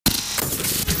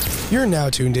You're now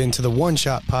tuned in to the One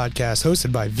Shot Podcast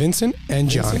hosted by Vincent and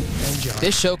Johnny.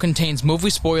 This show contains movie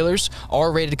spoilers,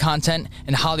 R-rated content,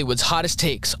 and Hollywood's hottest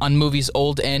takes on movies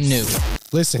old and new.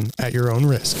 Listen at your own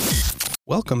risk.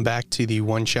 Welcome back to the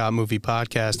One Shot Movie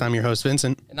Podcast. I'm your host,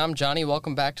 Vincent. And I'm Johnny.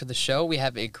 Welcome back to the show. We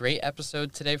have a great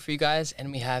episode today for you guys, and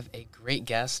we have a great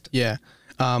guest. Yeah.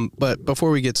 But before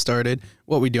we get started,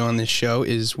 what we do on this show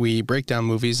is we break down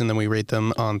movies and then we rate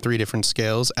them on 3 different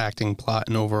scales: acting, plot,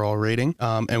 and overall rating.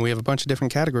 And we have a bunch of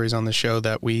different categories on the show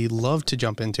that we love to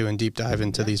jump into and deep dive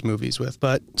into these movies with.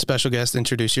 But special guest,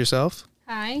 introduce yourself.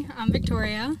 Hi, I'm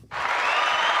Victoria.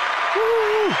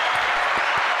 Woo!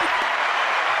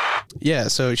 Yeah,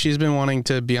 so she's been wanting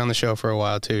to be on the show for a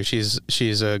while too.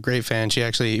 She's a great fan. She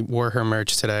actually wore her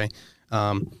merch today.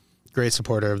 Great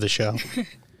supporter of the show.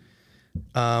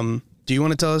 Do you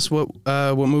want to tell us what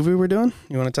movie we're doing?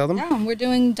 You want to tell them? Yeah, we're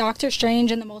doing Doctor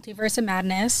Strange and the Multiverse of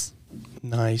Madness.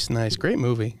 Nice. Great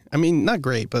movie. I mean, not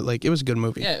great, but like it was a good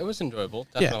movie. Yeah, it was enjoyable,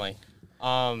 definitely.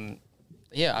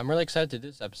 Yeah, I'm really excited to do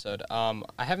this episode. I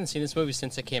haven't seen this movie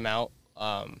since it came out,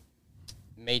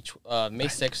 May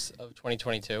 6th of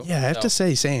 2022. Yeah, I have to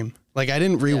say, same. Like I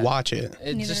didn't rewatch it.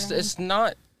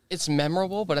 It's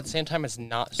memorable, but at the same time, it's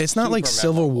not. It's not like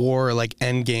Civil War or like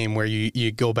Endgame where you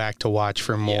go back to watch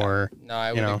for more. Yeah. No,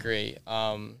 I would agree.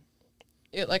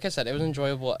 Like I said, it was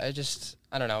enjoyable. I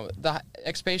don't know. The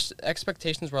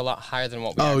expectations were a lot higher than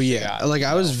what we actually got. Like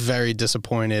I was very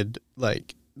disappointed.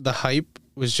 Like the hype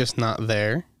was just not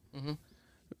there. Mm-hmm.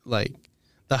 Like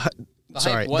the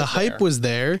hype was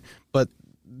there, but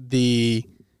the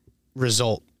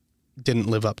result didn't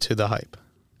live up to the hype.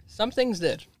 Some things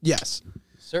did. Yes.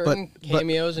 Certain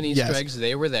cameos and Easter eggs,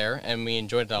 they were there, and we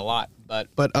enjoyed it a lot. But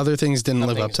other things didn't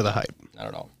live up to the hype. Not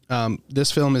at all.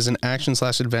 This film is an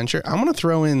action/adventure. I'm going to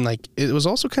throw in, like, it was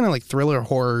also kind of like thriller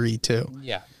horror-y, too.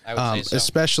 Yeah, I would say so.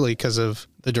 Especially because of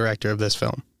the director of this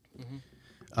film.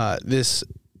 Mm-hmm. This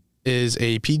is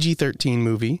a PG-13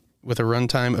 movie with a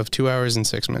runtime of 2 hours and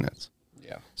 6 minutes.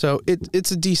 Yeah. So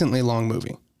it's a decently long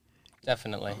movie.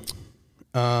 Definitely.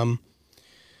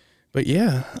 But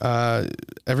yeah,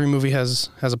 every movie has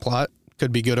a plot.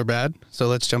 Could be good or bad. So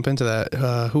let's jump into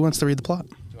that. Who wants to read the plot?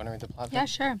 Do you want to read the plot? Yeah,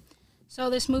 sure. So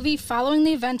this movie, following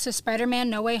the events of Spider-Man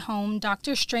No Way Home,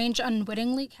 Doctor Strange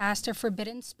unwittingly casts a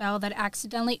forbidden spell that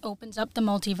accidentally opens up the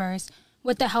multiverse.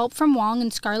 With the help from Wong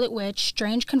and Scarlet Witch,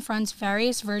 Strange confronts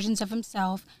various versions of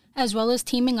himself, as well as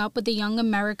teaming up with the young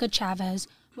America Chavez,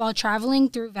 while traveling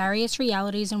through various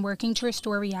realities and working to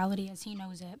restore reality as he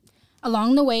knows it.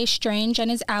 Along the way, Strange and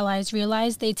his allies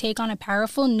realize they take on a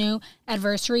powerful new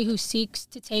adversary who seeks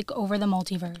to take over the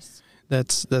multiverse.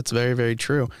 That's very, very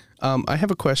true. I have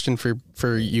a question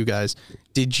for you guys.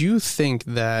 Did you think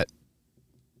that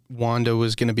Wanda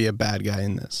was going to be a bad guy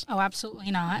in this? Oh,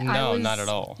 absolutely not. No, not at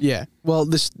all. Yeah. Well,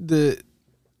 the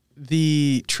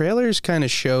trailers kind of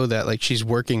show that like she's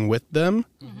working with them,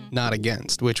 not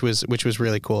against, which was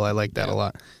really cool. I like that a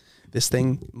lot.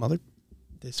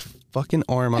 This fucking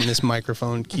arm on this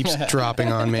microphone keeps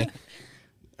dropping on me.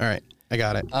 All right, I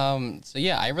got it. So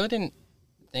yeah, I really didn't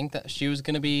think that she was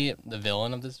gonna be the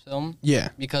villain of this film. Yeah.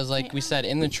 Because like we said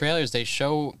in the trailers, they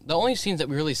show the only scenes that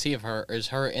we really see of her is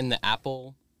her in the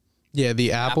apple. Yeah,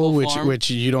 the apple farm, which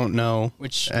you don't know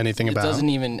anything about. It doesn't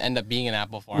even end up being an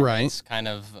apple farm. Right. It's kind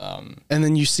of. And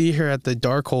then you see her at the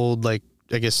Darkhold, like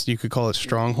I guess you could call it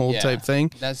stronghold type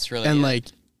thing. That's really. And like,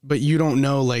 but you don't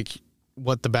know like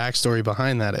what the backstory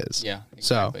behind that is. Yeah,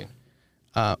 exactly.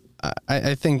 So,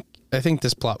 I think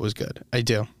this plot was good. I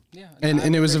do. Yeah,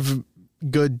 and it was a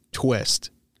good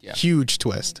twist. Yeah. Huge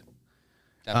twist.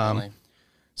 Definitely.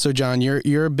 So John,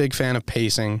 you're a big fan of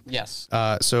pacing. Yes.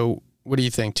 So what do you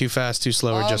think? Too fast, too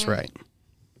slow, or just right?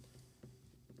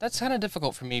 That's kind of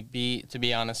difficult for me, to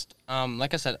be honest.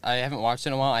 Like I said, I haven't watched it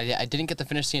in a while. I didn't get to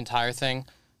finish the entire thing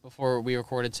before we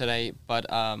recorded today, but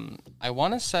I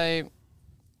want to say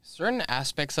certain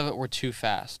aspects of it were too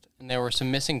fast, and there were some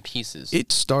missing pieces.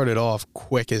 It started off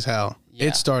quick as hell. Yeah.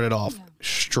 It started off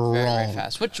strong. Very, very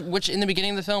fast, which in the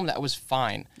beginning of the film, that was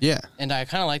fine. Yeah. And I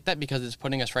kind of like that because it's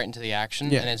putting us right into the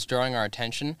action, and it's drawing our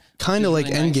attention. Kind of like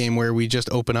really Endgame, where we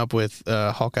just open up with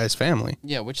Hawkeye's family.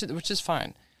 Yeah, which is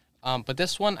fine. But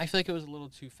this one, I feel like it was a little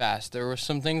too fast. There were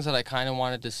some things that I kind of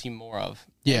wanted to see more of.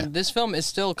 Yeah. And this film is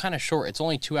still kind of short. It's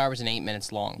only 2 hours and 8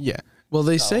 minutes long. Yeah. Well,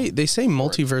 they say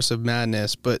Multiverse of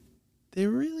Madness, but there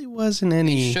really wasn't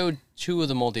any. They showed 2 of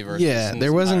the multiverses. Yeah,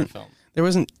 there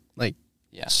wasn't like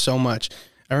so much.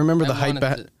 I remember the hype.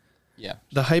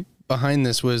 The hype behind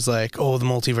this was like, oh, the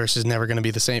multiverse is never going to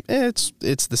be the same. It's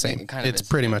the same. It's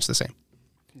pretty much the same.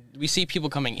 we see people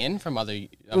coming in from other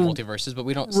multiverses, but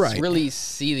we don't really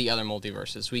see the other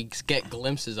multiverses. We get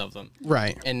glimpses of them.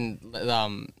 Right. And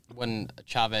when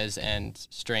Chavez and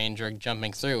Strange are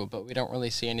jumping through, but we don't really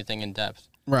see anything in depth.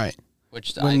 Right.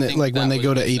 Which when they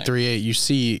go to 838, you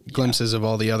see glimpses of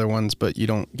all the other ones, but you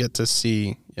don't get to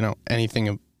see,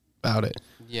 anything about it.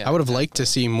 Yeah. I would have liked to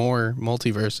see more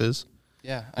multiverses.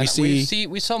 Yeah.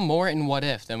 We saw more in What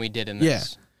If than we did in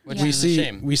this. Which is a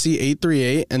shame. We see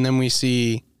 838, and then we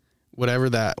see whatever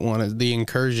that one is, the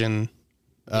Incursion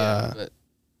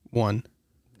one.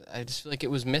 I just feel like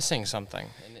it was missing something.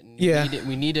 And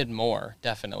we needed more,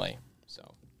 definitely.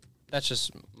 So that's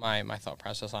just my thought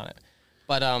process on it.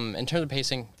 But in terms of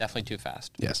pacing, definitely too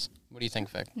fast. Yes. What do you think,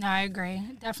 Vic? No, I agree.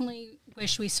 Definitely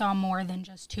wish we saw more than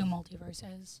just 2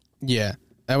 multiverses. Yeah,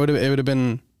 it would have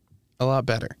been a lot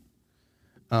better.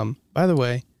 By the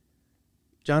way,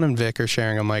 John and Vic are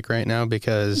sharing a mic right now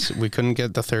because we couldn't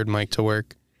get the third mic to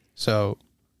work. So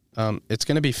it's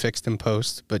going to be fixed in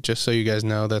post, but just so you guys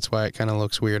know, that's why it kind of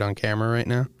looks weird on camera right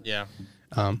now. Yeah.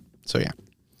 So yeah.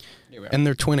 And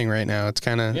they're twinning right now. It's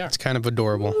kind of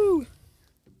adorable. Woo.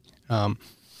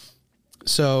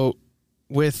 So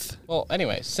well,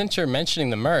 anyway, since you're mentioning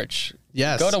the merch,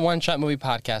 yes, go to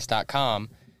oneshotmoviepodcast.com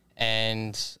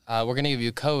and we're going to give you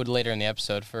a code later in the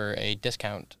episode for a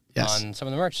discount on some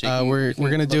of the merch. So we're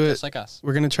going to do it just like us.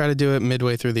 We're going to try to do it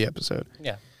midway through the episode.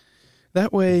 Yeah.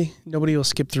 That way, nobody will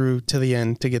skip through to the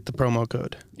end to get the promo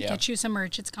code. Yeah. Get you some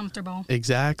merch. It's comfortable.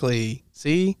 Exactly.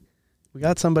 See? We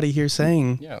got somebody here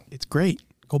saying it's great.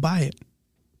 Go buy it.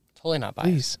 Totally not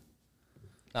biased.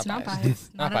 Please. Not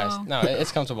biased. Not biased. No,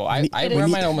 it's comfortable. I wear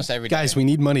mine almost every day. Guys, we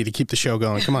need money to keep the show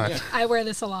going. Come on. I wear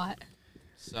this a lot.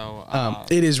 So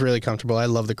it is really comfortable. I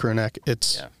love the crew neck.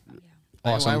 It's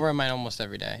awesome. I wear mine almost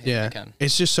every day. Yeah.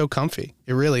 It's just so comfy.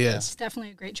 It really is. It's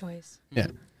definitely a great choice. Yeah.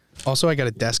 Also, I got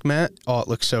a desk mat. Oh, it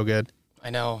looks so good. I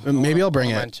know. Maybe I'll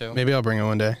bring it. Maybe I'll bring it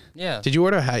one day. Yeah. Did you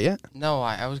order a hat yet? No,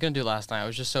 I was going to do last night. I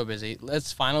was just so busy.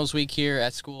 It's finals week here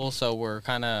at school, so we're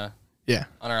kind of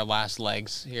on our last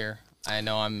legs here. I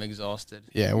know I'm exhausted.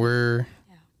 Yeah, we're...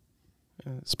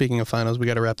 speaking of finals, we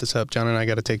got to wrap this up. John and I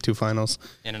got to take 2 finals.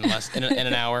 In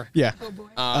an hour. Yeah. Oh,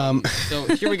 boy. So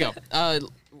here we go.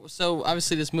 So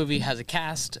obviously this movie has a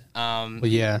cast. Well,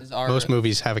 yeah, most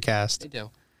movies have a cast. They do.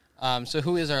 So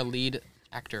who is our lead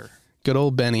actor? Good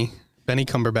old Benny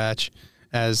Cumberbatch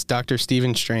as Dr.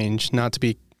 Stephen Strange, not to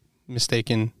be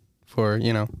mistaken for,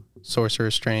 Sorcerer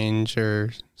Strange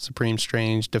or Supreme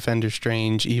Strange, Defender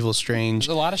Strange, Evil Strange.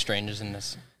 There's a lot of strangers in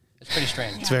this. It's pretty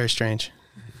strange. It's very strange.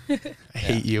 I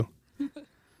hate you.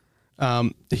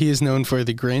 He is known for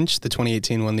The Grinch, the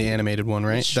 2018 one, the animated one,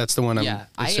 right? That's the one I'm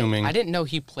assuming. I didn't know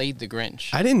he played the Grinch.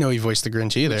 I didn't know he voiced the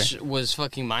Grinch either. Which was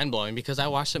fucking mind-blowing because I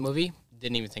watched that movie,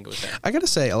 didn't even think it was there. I gotta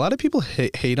say, a lot of people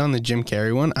hate on the Jim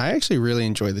Carrey one. I actually really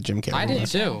enjoy the Jim Carrey one. I did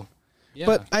too. Yeah.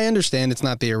 But I understand it's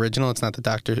not the original. It's not the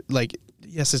Dr.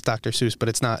 Yes, it's Dr. Seuss, but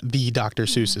it's not the Dr.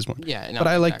 Seuss's one. Yeah. No, but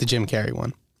I like the Jim Carrey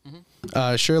one.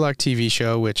 Mm-hmm. Sherlock TV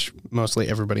show, which mostly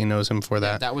everybody knows him for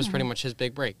that. That was pretty much his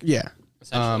big break. Yeah.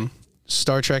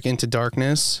 Star Trek Into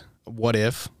Darkness, What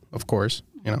If, of course,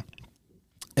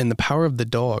 And The Power of the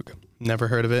Dog. Never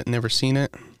heard of it, never seen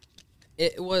it.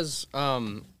 It was,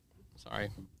 sorry.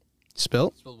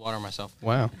 Spilled water on myself.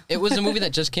 Wow. It was a movie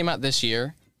that just came out this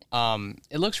year.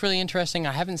 It looks really interesting.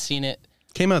 I haven't seen it.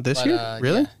 Came out this year?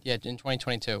 Really? Yeah, in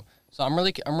 2022. So I'm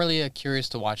really curious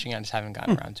to watching it. I just haven't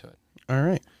gotten around to it. All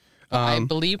right. I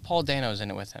believe Paul Dano's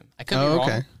in it with him. I could be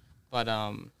wrong, but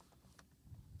I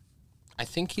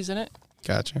think he's in it.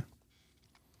 Gotcha.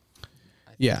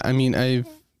 Yeah, I mean, I've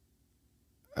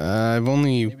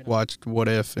only watched What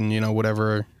If and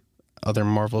whatever other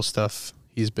Marvel stuff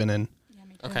he's been in. Yeah,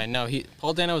 me too. Okay, no,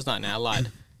 Paul Dano is not in it. I lied.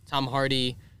 Tom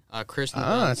Hardy, Kristen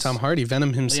Dunst, Tom Hardy,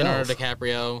 Venom himself, Leonardo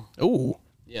DiCaprio. Oh,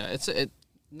 yeah, it's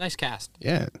nice cast.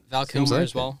 Yeah, Val Kilmer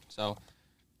as well. So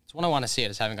it's one I want to see. I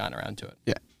just haven't gotten around to it.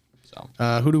 Yeah. So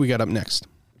who do we got up next?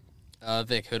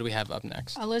 Vic, who do we have up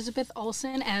next? Elizabeth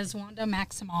Olsen as Wanda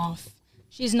Maximoff.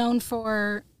 She's known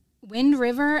for Wind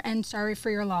River and Sorry for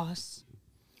Your Loss,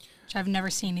 which I've never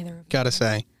seen either of. Gotta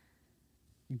say,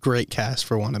 great cast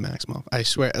for Wanda Maximoff. I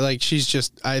swear, she's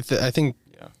just. I think.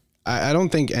 Yeah. I don't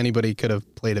think anybody could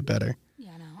have played it better.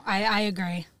 Yeah, no, I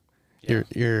agree.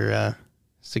 Your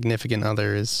significant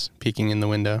other is peeking in the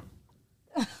window.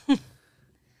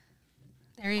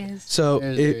 There he is. So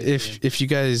if you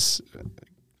guys,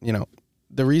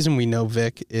 the reason we know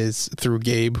Vic is through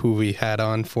Gabe, who we had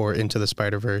on for Into the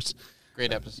Spider-Verse.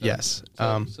 Great episode. Yes.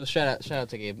 So shout out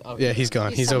to Gabe. Oh, yeah, he's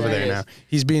gone. He's over there now.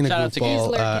 He's being a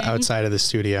goofball outside of the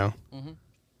studio. Mm-hmm.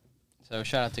 So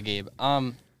shout out to Gabe.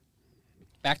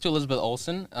 back to Elizabeth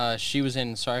Olsen. She was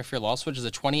in Sorry for Your Loss, which is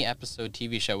a 20-episode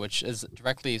TV show, which is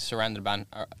directly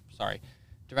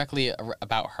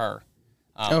about her.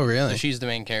 Oh, really? So she's the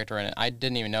main character in it. I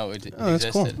didn't even know it that's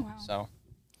existed. cool. Wow. So,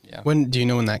 yeah. Do you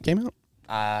know when that came out?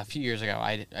 A few years ago.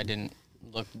 I didn't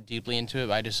look deeply into it,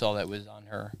 but I just saw that it was on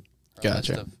her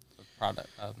Gotcha. list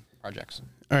of projects.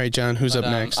 All right, John, who's up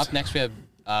next? Up next, we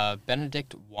have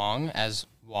Benedict Wong as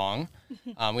Wong.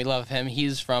 We love him.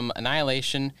 He's from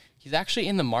Annihilation. He's actually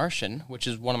in The Martian, which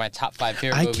is one of my top 5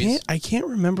 favorite movies. I can't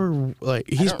remember. Like,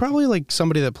 he's probably like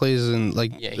somebody that plays in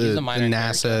like he's a minor the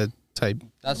NASA type.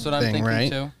 That's what I'm thing, thinking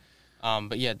right? too.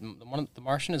 But yeah, The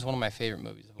Martian is one of my favorite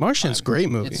movies. Of all Martian's time. great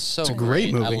movie. It's so a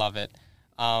great movie. I love it.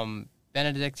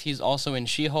 Benedict, he's also in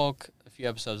She-Hulk. A few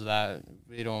episodes of that.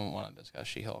 We don't want to discuss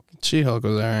She-Hulk. She-Hulk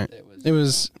was all right. It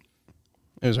was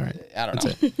all right. I don't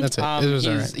know. That's it. It was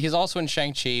all right. He's also in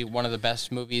Shang-Chi, one of the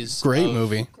best movies. Great of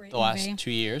movie. The last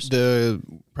 2 years.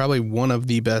 Probably one of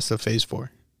the best of Phase 4.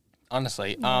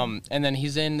 Honestly. And then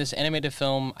he's in this animated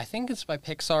film. I think it's by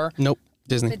Pixar. Nope,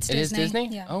 Disney. It's It is Disney?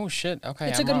 Yeah. Oh, shit. Okay,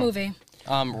 It's I'm a good wrong. movie.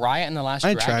 Riot and the Last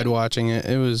I Dragon. tried watching it.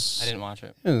 It was. I didn't watch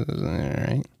it. It was all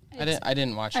right. I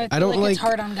didn't watch I it. feel don't like it's like-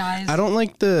 hard on guys. I don't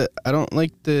like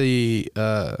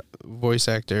the voice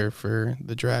actor for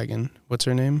the dragon. What's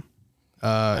her name?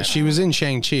 She was in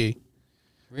Shang-Chi.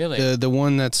 Really? The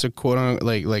one that's a quote on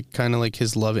like kind of like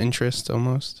his love interest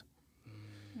almost.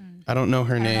 I don't know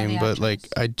her don't know name, the but like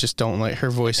actress. I just don't like her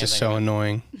voice Can't is think so of it.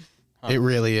 annoying. It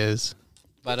really is.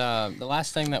 But the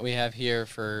last thing that we have here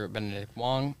for Benedict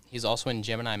Wong, he's also in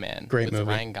Gemini Man Great with movie.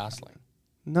 Ryan Gosling.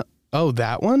 No, oh,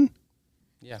 that one?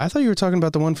 Yeah. I thought you were talking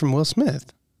about the one from Will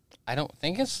Smith. I don't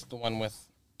think it's the one with...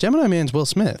 Gemini Man's Will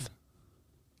Smith.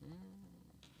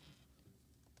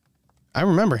 I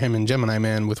remember him in Gemini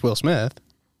Man with Will Smith.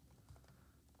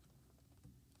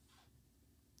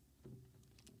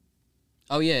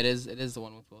 Oh, yeah, it is the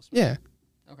one with Will Smith. Yeah,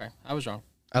 Okay, I was wrong.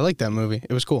 I like that movie.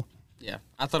 It was cool. Yeah,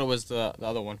 I thought it was the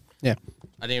other one. Yeah.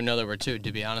 I didn't even know there were two,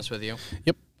 to be honest with you.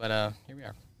 Yep. But here we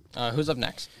are. Who's up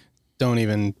next? Don't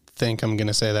even think I'm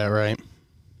gonna say that right.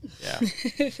 Yeah.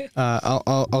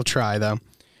 I'll try though.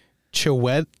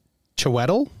 Chiwetel?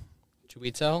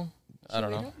 Chuitel? I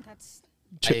don't know. That's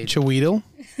Chiwetel?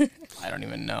 I don't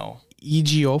even know.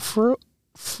 Ejiofor?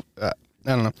 I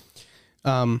don't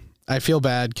know. I feel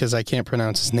bad because I can't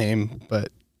pronounce his name,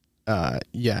 but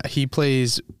yeah, he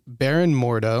plays Baron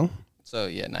Mordo. So,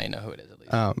 yeah, now you know who it is at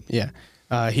least. Yeah.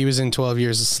 He was in 12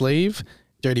 Years a Slave,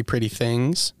 Dirty Pretty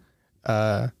Things,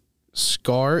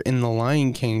 Scar in The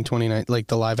Lion King 29, like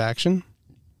the live action.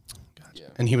 Gotcha. Yeah.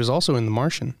 And he was also in The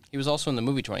Martian. He was also in the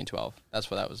movie 2012. That's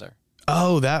why that was there.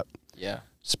 Oh, that. Yeah.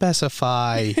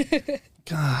 Specify.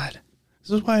 God.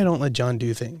 This is why I don't let John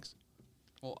do things.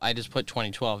 Well, I just put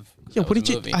 2012. Yeah, what did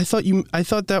you? I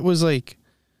thought that was like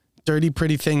Dirty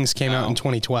Pretty Things came out in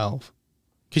 2012.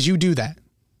 Because you do that.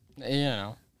 You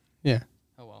know. Yeah.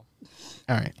 Oh, well.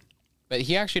 All right. But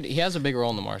he has a big role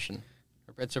in The Martian.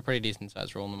 It's a pretty decent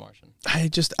sized role in The Martian. I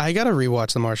gotta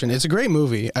rewatch The Martian. It's a great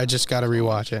movie. I just gotta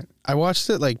rewatch it. I watched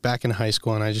it like back in high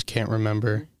school, and I just can't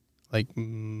remember like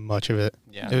much of it.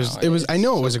 Yeah, it was. I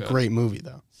know it so was a good. great movie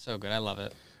though. So good. I love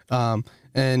it.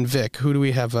 And Vic, who do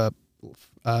we have up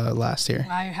last here?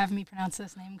 why you have me pronounce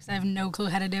this name because I have no clue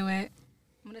how to do it.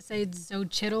 I'm gonna say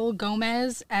Xochitl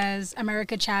Gomez as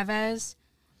America Chavez.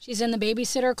 She's in The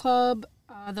Babysitter Club,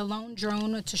 The Lone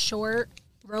Drone, which is short,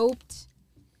 Roped,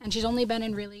 and she's only been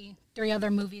in really 3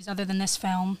 other movies other than this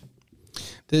film.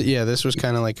 Yeah, this was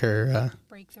kind of like her.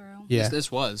 Breakthrough. Yeah,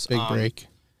 This was big break.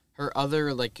 Her other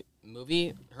her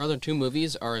other 2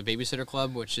 movies are Babysitter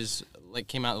Club, which is like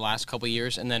came out the last couple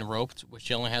years, and then Roped, which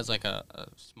she only has like a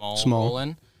small role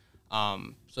in.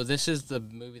 So this is the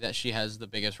movie that she has the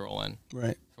biggest role in,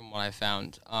 Right. from what I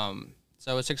found.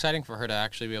 So it's exciting for her to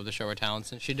actually be able to show her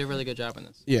talents, and she did a really good job in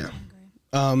this. Yeah.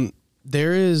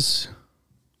 There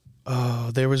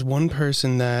was one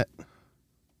person that.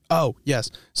 Oh yes.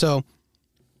 So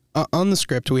on the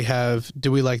script we have,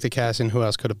 do we like the cast and who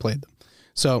else could have played them?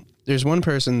 So there's one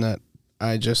person that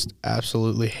I just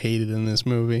absolutely hated in this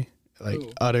movie, like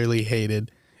Who? utterly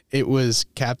hated. It was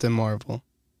Captain Marvel.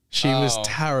 She was Oh.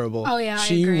 terrible. Oh, yeah, I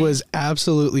she agree. was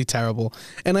absolutely terrible.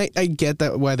 And I get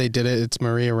that why they did it. It's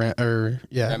Maria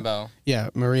Rambeau. Yeah,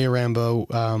 Maria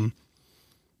Rambeau.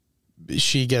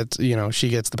 She gets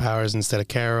the powers instead of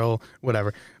Carol,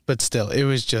 whatever. But still,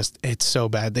 it's so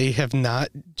bad. They have not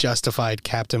justified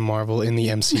Captain Marvel in the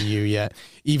MCU yet,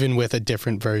 even with a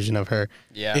different version of her.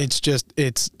 Yeah.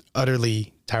 It's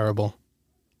utterly terrible.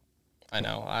 I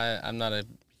know. I'm not a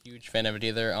huge fan of it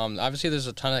either. Obviously, there's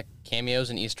a ton of cameos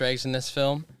and Easter eggs in this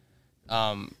film.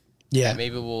 Yeah. that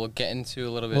maybe we'll get into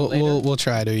a little bit We'll, later. we'll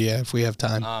try to, yeah, if we have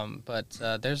time.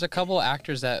 But there's a couple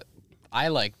actors that I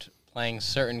liked playing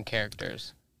certain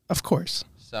characters. Of course.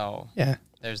 So Yeah.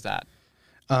 there's that.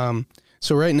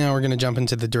 So right now we're going to jump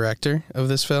into the director of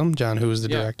this film. John, who is the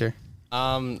director?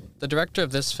 The director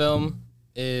of this film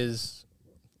is,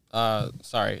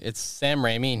 it's Sam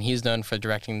Raimi, and he's known for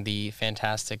directing the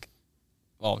fantastic.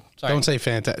 Well, sorry. Don't say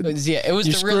fantastic. Yeah, it was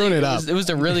You're the screwing really it up. It was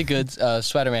the really good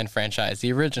Spider-Man franchise,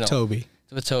 the original. Toby.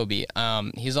 With Toby.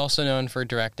 He's also known for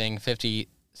directing 50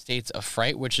 States of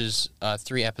Fright, which is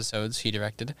 3 episodes he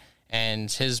directed,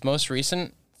 and his most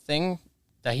recent thing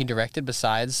that he directed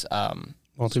besides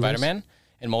Spider-Man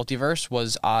and Multiverse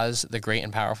was Oz the Great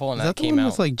and Powerful, and Is that the came one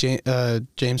out with like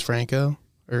James Franco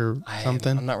or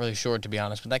something? I'm not really sure, to be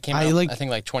honest, but that came out I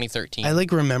think like 2013. I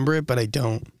like remember it, but I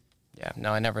don't. Yeah,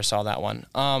 no, I never saw that one.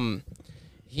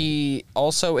 He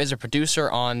also is a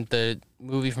producer on the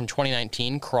movie from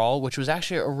 2019, Crawl, which was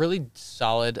actually a really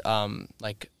solid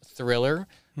like thriller,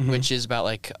 which is about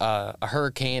like a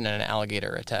hurricane and an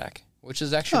alligator attack, which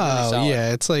is actually really solid.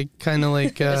 Yeah, it's like kind of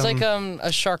like it's like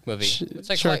a shark movie. It's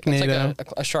like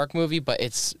a shark movie, but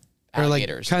it's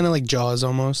alligators. Kind of like Jaws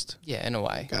almost. Yeah, in a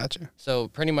way. Gotcha. So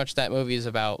pretty much that movie is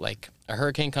about like a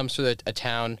hurricane comes through a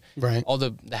town. Right. All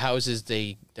the houses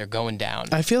they're going down.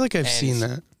 I feel like I've seen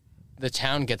that. The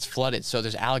town gets flooded, so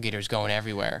there's alligators going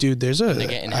everywhere. Dude, I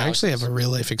actually have a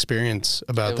real life experience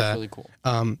about that. Really cool.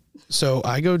 So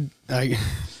I go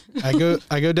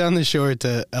down the shore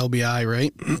to LBI,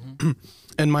 right?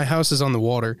 And my house is on the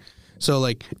water. So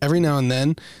like every now and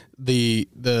then the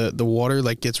water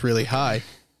like gets really high.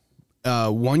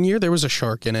 One year there was a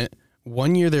shark in it.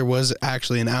 One year there was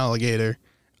actually an alligator.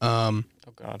 Oh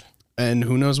God. And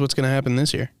who knows what's going to happen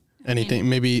this year? Anything,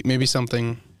 maybe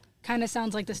something. Kind of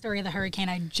sounds like the story of the hurricane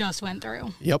I just went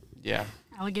through. Yep. Yeah.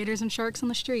 Alligators and sharks on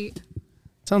the street.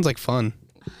 Sounds like fun.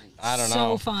 I don't know.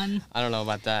 So fun. I don't know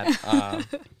about that.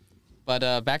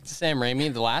 But back to Sam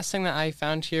Raimi. The last thing that I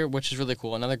found here, which is really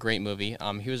cool, another great movie.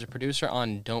 He was a producer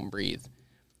on Don't Breathe.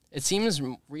 It seems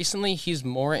recently he's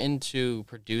more into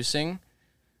producing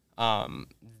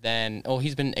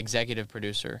he's been executive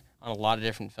producer on a lot of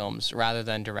different films rather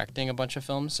than directing a bunch of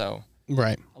films. So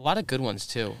right. A lot of good ones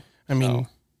too. I mean,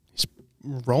 he's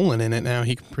rolling in it now.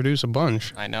 He can produce a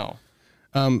bunch. I know.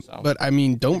 But I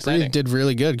mean, Don't Breathe did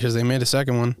really good because they made a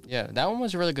second one. Yeah, that one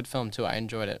was a really good film too. I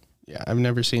enjoyed it. Yeah, I've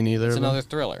never seen either of them. It's another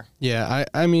thriller. Yeah,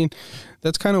 I mean,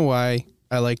 that's kind of why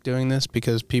I like doing this,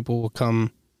 because people will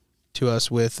come to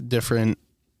us with different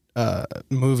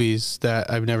movies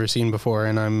that I've never seen before,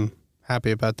 and I'm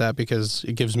happy about that because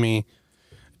it gives me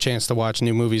a chance to watch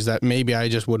new movies that maybe I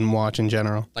just wouldn't watch in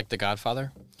general. Like The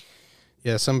Godfather?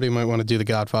 Yeah, somebody might want to do The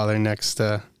Godfather next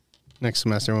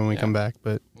semester when we come back,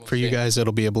 but for you guys,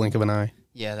 it'll be a blink of an eye.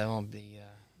 Yeah, that won't be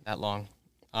that long.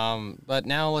 But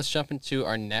now let's jump into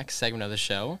our next segment of the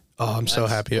show. Oh, I'm so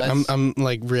happy. I'm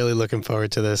like really looking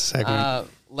forward to this segment.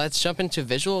 Let's jump into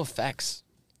visual effects.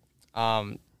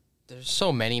 There's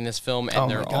so many in this film, and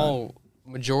they're all,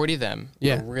 majority of them,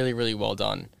 are really, really well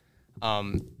done.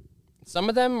 Some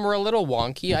of them were a little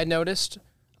wonky, I noticed.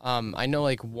 I know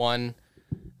like one,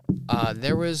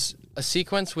 there was a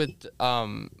sequence with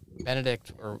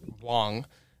Benedict or Wong.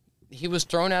 He was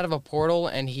thrown out of a portal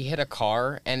and he hit a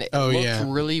car, and it looked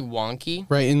really wonky.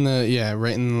 Right in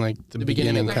the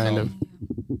beginning kind of.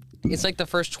 It's like the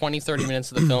first 20, 30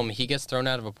 minutes of the film. He gets thrown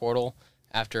out of a portal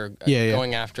after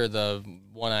going after the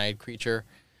one-eyed creature,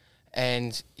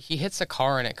 and he hits a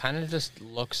car, and it kind of just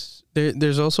looks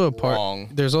There's also a part. wrong.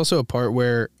 There's also a part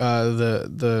where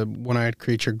the one-eyed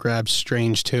creature grabs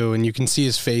Strange too, and you can see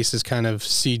his face is kind of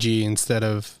CG instead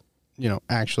of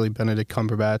actually Benedict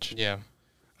Cumberbatch. Yeah.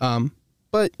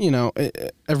 But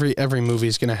every movie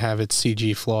is gonna have its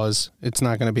CG flaws. It's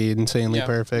not gonna be insanely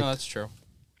perfect. No, that's true.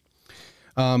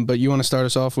 But you want to start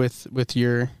us off with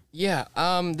your. Yeah,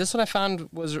 this one I found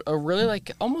was a really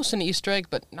like almost an Easter egg,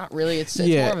 but not really. It's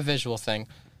more of a visual thing.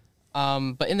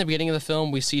 But in the beginning of the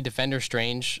film, we see Defender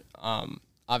Strange.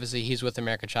 Obviously, he's with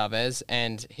America Chavez,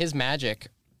 and his magic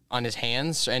on his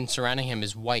hands and surrounding him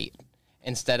is white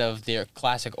instead of the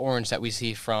classic orange that we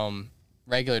see from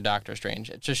regular Doctor Strange.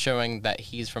 It's just showing that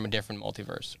he's from a different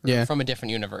multiverse, from a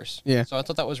different universe. Yeah. So I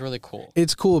thought that was really cool.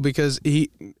 It's cool because it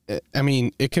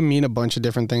can mean a bunch of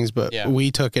different things, but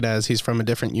we took it as he's from a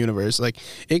different universe. Like,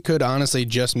 it could honestly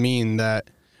just mean that,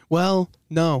 well,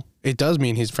 no, it does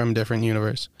mean he's from a different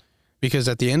universe. Because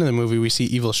at the end of the movie, we see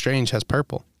Evil Strange has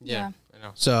purple. Yeah. I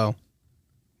know. So,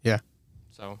 yeah.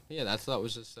 So, yeah, that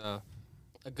was just a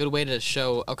good way to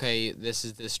show, okay, this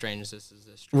is this Strange, this is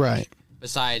this Strange. Right.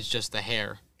 Besides just the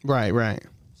hair. Right.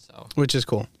 So. Which is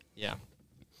cool. Yeah.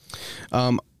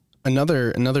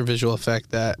 another visual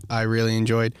effect that I really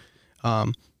enjoyed,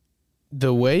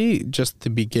 the way just the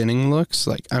beginning looks,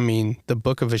 like, I mean, the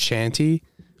Book of Ashanti,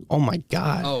 oh my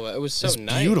God. Oh, it was so it's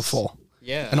nice. Beautiful.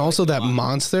 Yeah. And also that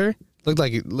monster looked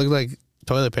like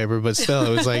toilet paper, but still,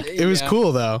 it was like, it was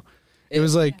cool though. It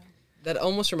was like. That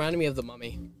almost reminded me of the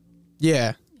Mummy.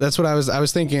 Yeah, that's what I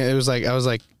was thinking. It was like, I was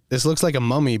like, this looks like a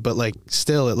mummy, but like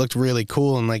still it looked really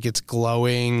cool and like it's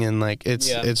glowing and like it's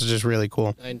just really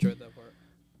cool. I enjoyed that part.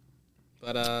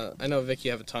 But I know, Vic,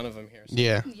 you have a ton of them here. So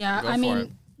Yeah. Yeah, I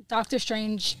mean, Doctor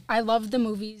Strange, I love the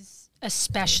movies,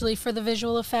 especially for the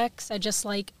visual effects. I just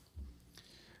like,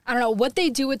 I don't know, what they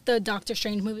do with the Doctor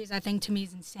Strange movies, I think to me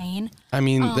is insane. I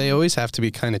mean, they always have to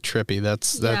be kind of trippy.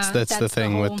 That's the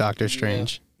thing with Doctor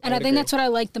Strange. Yeah. And I think that's what I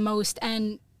like the most.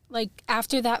 And like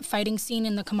after that fighting scene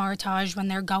in the Camartage when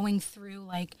they're going through,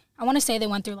 like, I want to say they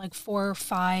went through like 4 or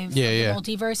 5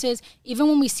 multiverses. Even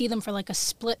when we see them for like a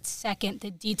split second,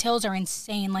 the details are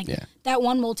insane. Like that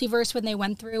one multiverse when they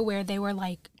went through where they were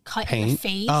like cut in the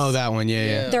face. Oh, that one,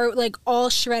 yeah. They're like all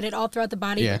shredded all throughout the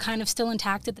body, but kind of still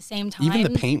intact at the same time.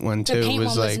 Even the paint one too. The paint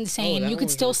was one like, was insane. You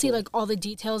could still see like all the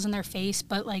details in their face,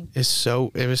 but like it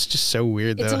was just so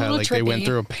weird though how like they went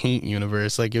through a paint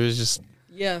universe. Like it was just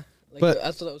but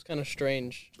I thought that was kind of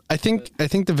strange. I think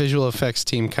the visual effects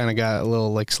team kind of got a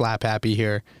little like slap happy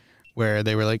here, where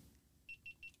they were like,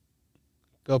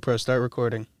 GoPro, start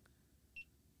recording.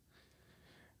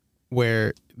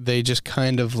 Where they just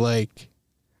kind of like,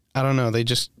 I don't know, they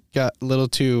just got a little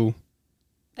too.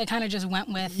 They kind of just went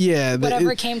with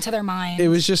whatever came to their mind. It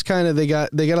was just kind of they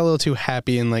got a little too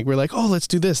happy and like we're like, oh, let's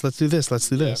do this,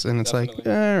 and it's like,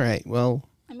 all right, well.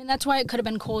 I mean, that's why it could have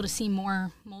been cool to see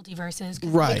more multiverses.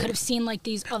 Right. They could have seen like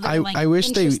these other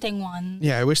interesting ones.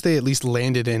 Yeah, I wish they at least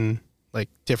landed in like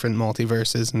different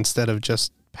multiverses instead of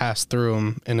just passed through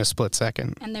them in a split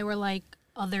second. And they were like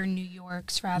other New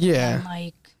Yorks rather than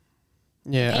like.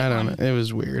 Yeah, I don't know. It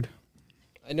was weird.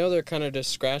 I know they're kind of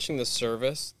just scratching the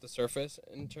surface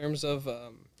in terms of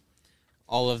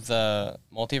all of the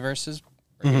multiverses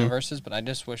or universes, but I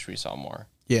just wish we saw more.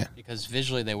 Yeah. Because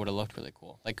visually they would have looked really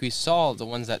cool. Like we saw the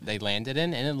ones that they landed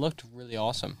in and it looked really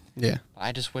awesome. Yeah. But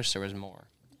I just wish there was more.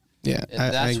 Yeah,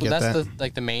 that's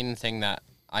that. the main thing that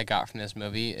I got from this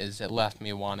movie is it left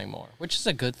me wanting more, which is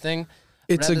a good thing.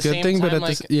 It's a good thing, but I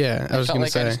was going to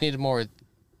say I just needed more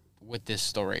with this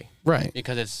story. Right.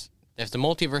 Because if the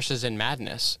multiverse is in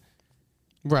madness,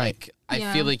 right. Like,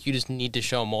 I feel like you just need to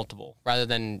show multiple rather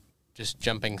than just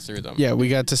jumping through them. Yeah, we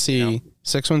got to see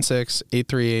 616,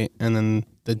 838, and then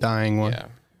the dying one,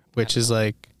 which is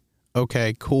like,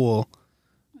 okay, cool,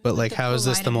 but like, how is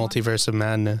this the multiverse of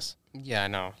madness? Yeah, I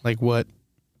know. Like, what?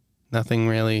 Nothing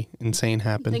really insane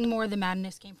happened. I think more of the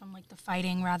madness came from like the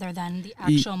fighting rather than the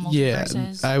actual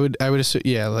multiverses. Yeah, I would assume.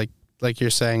 Yeah, like you're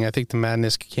saying, I think the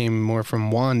madness came more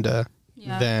from Wanda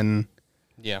than.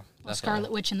 Yeah. Well,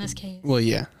 Scarlet Witch in this case. Well,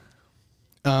 yeah.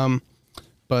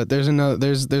 But there's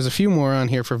a few more on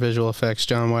here for visual effects.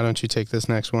 John, why don't you take this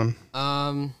next one?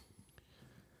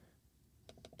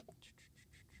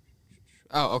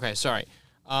 Oh, okay. Sorry.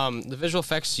 The visual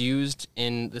effects used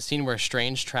in the scene where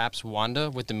Strange traps Wanda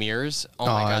with the mirrors. Oh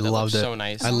my God, that looks so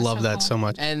nice. I love that so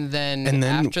much. And then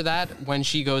after that, when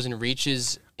she goes and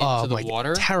reaches into the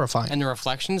water, terrifying. And the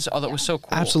reflections. Oh, that was so cool.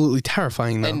 Absolutely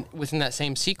terrifying, though. And within that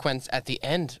same sequence, at the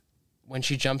end, when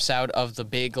she jumps out of the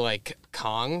big like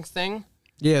Kong thing.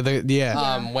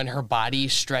 Yeah, when her body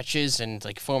stretches and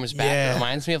like forms back, it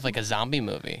reminds me of like a zombie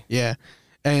movie. Yeah.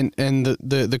 And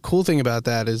the cool thing about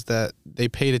that is that they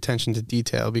paid attention to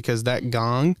detail because that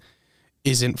gong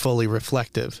isn't fully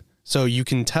reflective. So you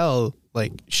can tell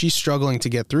like she's struggling to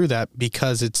get through that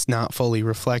because it's not fully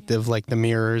reflective like the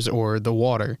mirrors or the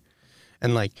water.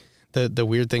 And like the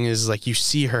weird thing is like you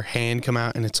see her hand come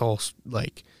out and it's all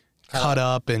like cut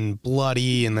up and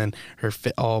bloody, and then her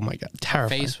oh my God,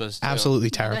 terrifying. Her face was absolutely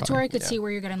terrifying. That's where I could see where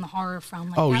you're getting the horror from.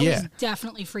 Like, that was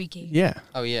definitely freaky. Yeah.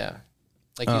 Oh yeah.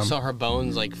 Like you saw her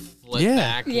bones like flip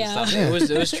back and stuff. Yeah. It was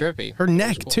trippy. Her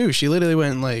neck too. She literally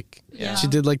went like she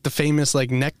did like the famous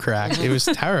like neck crack. It was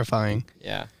terrifying.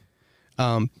 Yeah.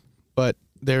 But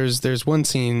there's one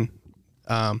scene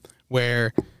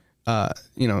where at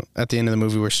the end of the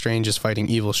movie where Strange is fighting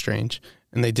Evil Strange.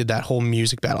 And they did that whole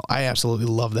music battle. I absolutely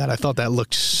love that. I thought that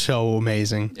looked so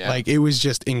amazing. Yeah. Like it was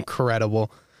just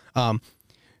incredible. When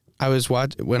I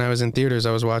was in theaters,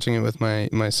 I was watching it with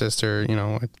my sister.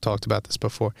 I talked about this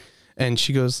before, and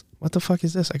she goes, "What the fuck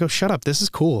is this?" I go, "Shut up! This is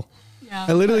cool." Yeah.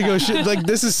 I literally go, "Like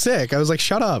this is sick." I was like,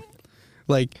 "Shut up!"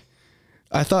 Like,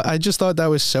 I just thought that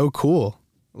was so cool.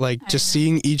 Like just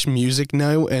seeing each music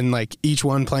note and like each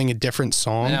one playing a different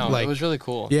song. I know, like it was really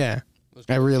cool. Yeah,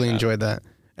 I really enjoyed that.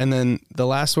 And then the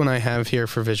last one I have here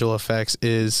for visual effects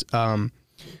is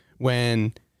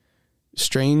when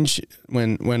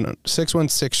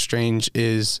 616 Strange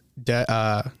is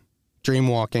dream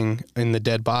walking in the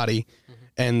dead body,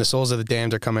 and the souls of the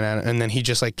damned are coming at him, and then he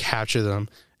just like captures them,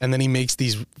 and then he makes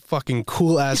these fucking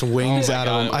cool ass wings out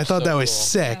of them. I thought that was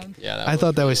sick. Yeah, I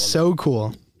thought that was so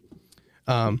cool.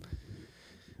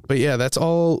 But yeah, that's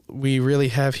all we really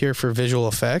have here for visual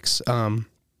effects.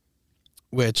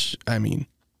 Which, I mean,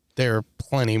 there are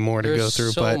plenty more to go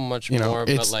through, so but much you know, more,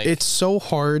 it's but, like, it's so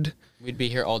hard. We'd be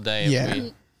here all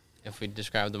day if we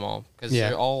described them all, because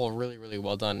they're all really, really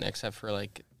well done, except for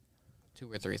like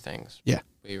 2 or 3 things. Yeah.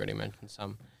 We already mentioned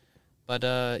some. But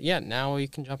yeah, now we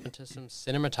can jump into some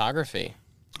cinematography.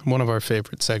 One of our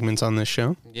favorite segments on this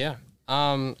show. Yeah.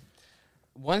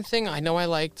 One thing I know I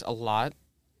liked a lot.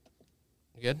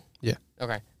 You good? Yeah.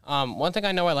 Okay. One thing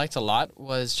I know I liked a lot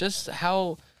was just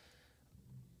how,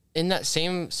 in that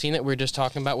same scene that we were just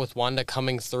talking about with Wanda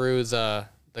coming through the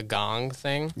gong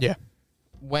thing. Yeah.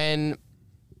 When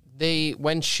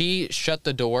she shut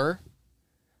the door,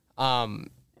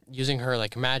 using her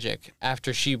like magic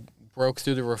after she broke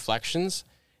through the reflections,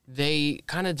 they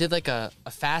kind of did like a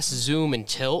fast zoom and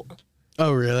tilt.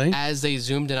 Oh, really? As they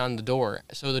zoomed in on the door.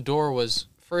 So the door was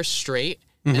first straight,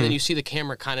 and then you see the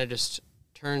camera kind of just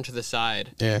turn to the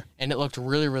side. Yeah. And it looked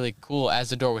really, really cool as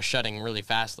the door was shutting really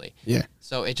fastly. Yeah.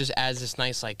 So it just adds this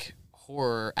nice like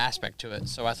horror aspect to it.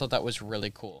 So I thought that was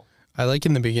really cool. I like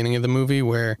in the beginning of the movie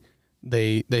where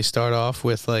they start off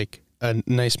with like a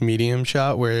nice medium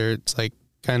shot where it's like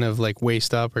kind of like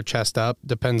waist up or chest up,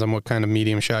 depends on what kind of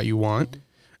medium shot you want.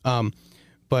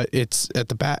 But it's at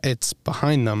the back, it's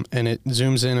behind them, and it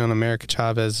zooms in on America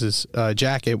Chavez's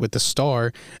jacket with the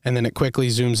star, and then it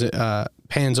quickly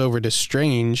pans over to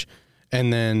Strange,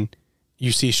 and then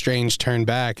you see Strange turn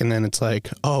back, and then it's like,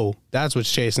 oh, that's what's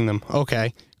chasing them.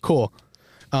 Okay, cool.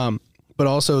 But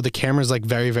also the camera's like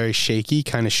very, very shaky,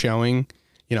 kind of showing,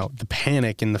 you know, the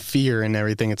panic and the fear and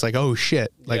everything. It's like, oh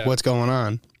shit, like what's going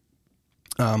on?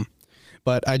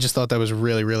 But I just thought that was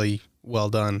really, really well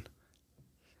done.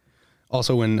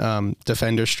 Also, when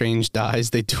Defender Strange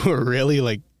dies, they do a really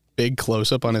like big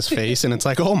close up on his face, and it's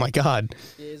like, oh my god,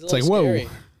 Yeah, it's like whoa,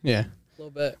 yeah, a little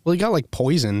bit. Well, he got like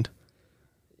poisoned.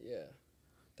 Yeah,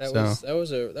 that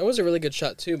was a really good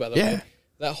shot too. By the way,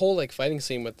 that whole like fighting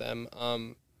scene with them,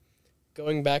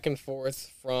 going back and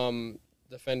forth from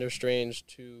Defender Strange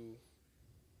to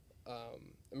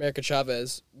America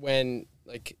Chavez when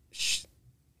like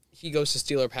he goes to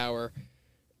steal her power,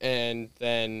 and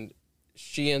then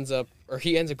he ends up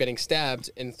getting stabbed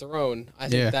and thrown. I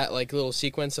think that like little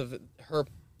sequence of her,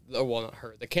 well, not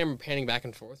her, the camera panning back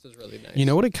and forth is really nice. You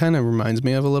know what it kind of reminds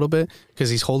me of a little bit? Because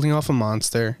he's holding off a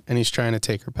monster and he's trying to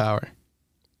take her power.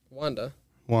 Wanda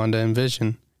and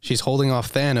Vision. She's holding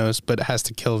off Thanos, but has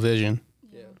to kill Vision.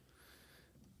 Yeah.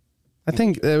 I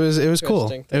think it was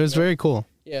cool. It was very cool.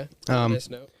 Yeah. Nice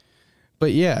note.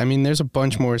 But yeah, I mean, there's a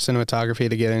bunch more cinematography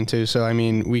to get into. So, I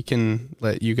mean, we can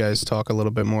let you guys talk a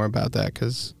little bit more about that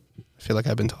because I feel like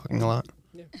I've been talking a lot.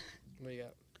 Yeah. What do you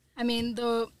got? I mean,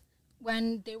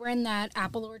 when they were in that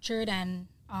apple orchard and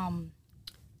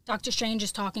Doctor Strange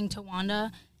is talking to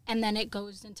Wanda, and then it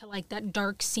goes into like that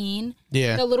dark scene.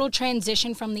 Yeah. The little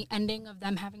transition from the ending of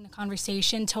them having the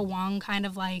conversation to Wong kind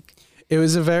of like. It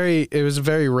was a very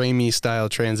Raimi style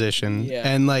transition. Yeah.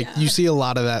 And like you see a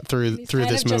lot of that through this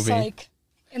movie. Just like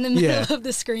in the middle of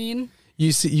the screen.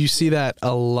 You see that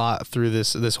a lot through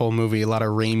this whole movie, a lot of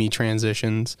Raimi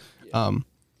transitions. Yeah.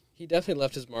 He definitely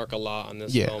left his mark a lot on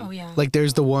this film. Oh yeah. Like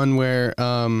there's the one where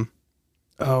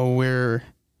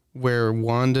where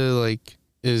Wanda like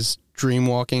is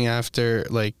dreamwalking after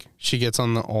like she gets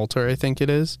on the altar, I think it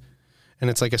is. And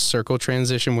it's like a circle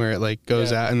transition where it like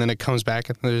goes out and then it comes back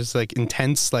and there's like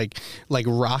intense like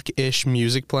rock-ish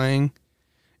music playing.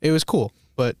 It was cool,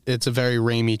 but it's a very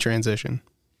Raimi transition.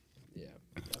 Yeah.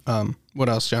 What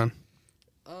else, John?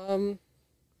 There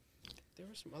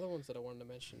were some other ones that I wanted to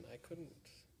mention. I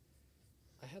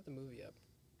had the movie up.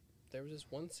 There was this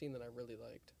one scene that I really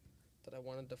liked that I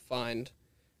wanted to find.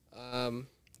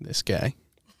 This guy.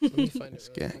 Let me find it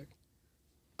really quick.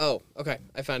 Oh, okay.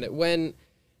 I found it. When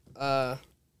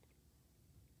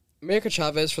America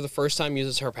Chavez for the first time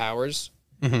uses her powers,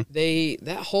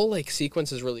 that whole like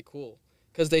sequence is really cool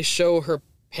because they show her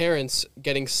parents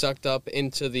getting sucked up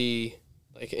into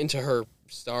into her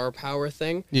star power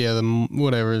thing. Yeah, the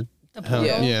whatever. The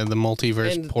portal. Yeah, the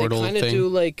multiverse and portal thing. They kind of do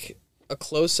like a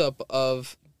close up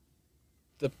of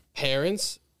the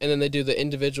parents, and then they do the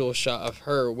individual shot of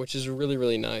her, which is really,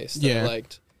 really nice. That I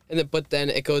liked. But then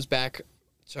it goes back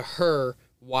to her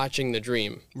watching the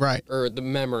dream, Right. or the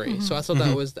memory. So I thought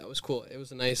that was cool. It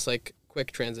was a nice like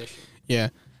quick transition. Yeah.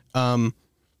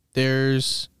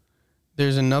 There's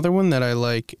another one that I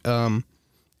like.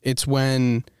 It's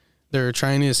when they're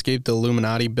trying to escape the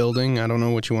Illuminati building. I don't know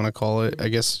what you want to call it. I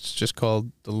guess it's just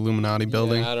called the Illuminati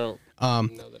building. Yeah, I don't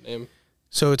know the name.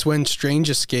 So it's when Strange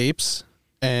escapes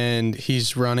and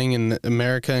he's running, and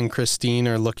America and Christine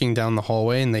are looking down the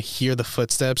hallway, and they hear the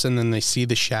footsteps, and then they see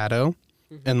the shadow,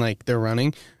 and like they're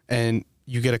running, and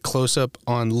you get a close up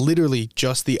on literally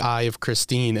just the eye of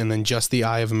Christine and then just the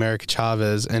eye of America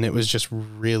Chavez, and it was just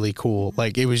really cool.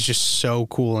 Like it was just so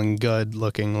cool and good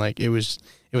looking. Like it was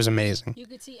amazing. You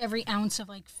could see every ounce of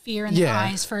like fear in their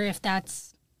eyes for if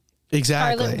that's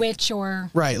exactly Scarlet Witch or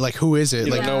right. Like who is it?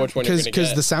 You Like don't know which one you're gonna because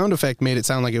get. the sound effect made it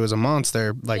sound like it was a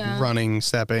monster, like running,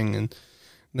 stepping, and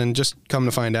then just come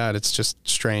to find out it's just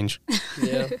Strange.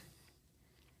 Yeah.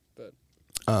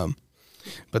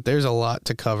 But there's a lot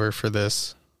to cover for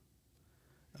this.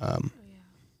 I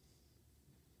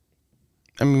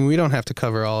mean, we don't have to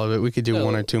cover all of it. We could do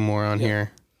one or two more on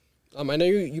here. I know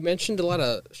you mentioned a lot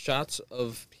of shots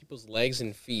of people's legs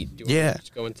and feet. Do you want to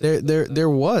just go into There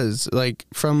was like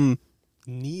from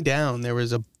knee down, there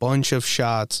was a bunch of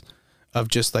shots of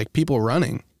just like people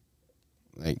running.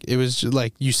 Like it was just,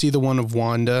 like you see the one of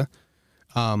Wanda.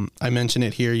 I mentioned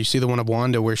it here. You see the one of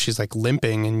Wanda where she's like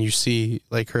limping, and you see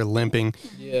like her limping.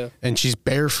 Yeah. And she's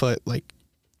barefoot, like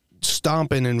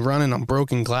stomping and running on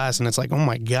broken glass, and it's like, oh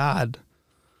my god.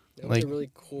 That was a really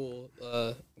cool,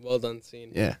 well done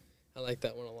scene. Yeah. I like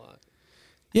that one a lot.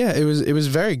 Yeah, it was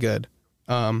very good.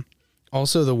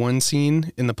 Also the one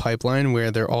scene in the pipeline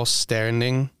where they're all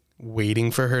standing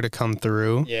waiting for her to come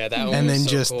through. Yeah, that one and was then so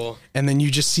just cool. and then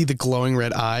you just see the glowing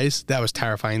red eyes. That was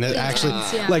terrifying. That actually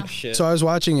yeah. like Shit. so I was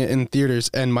watching it in theaters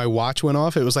and my watch went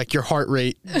off. It was like your heart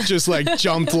rate just like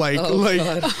jumped like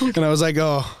and I was like,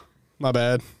 "Oh, my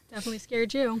bad." definitely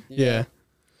scared you. Yeah.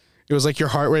 It was like your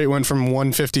heart rate went from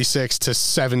 156 to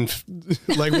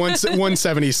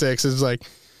 176. It's like,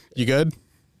 "You good?"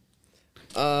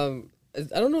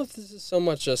 I don't know if this is so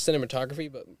much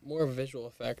cinematography, but more of a visual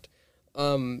effect.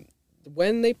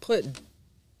 When they put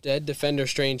dead Defender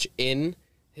Strange in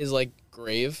his like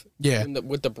grave, Yeah.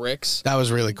 with the bricks, That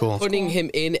was really cool. putting him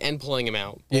in and pulling him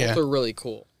out, both are really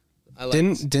cool. I like.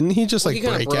 Didn't he just Well, like he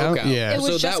kinda break broke out? out. Yeah. It was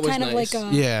So just that was kind of nice. like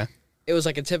a Yeah. It was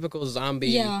like a typical zombie,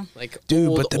 Yeah. like Dude,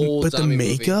 old, but the zombie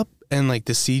movie. makeup and like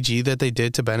the CG that they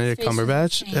did to Benedict Face was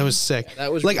Cumberbatch, insane. that was sick. Yeah,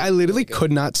 that was like really, I literally really good.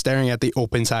 could not staring at the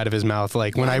open side of his mouth.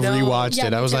 Like when I know. rewatched Yeah,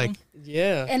 it, I me was too. like,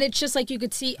 Yeah, and it's just like you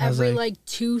could see was every like- like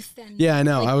tooth and yeah, I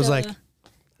know. I was the- like,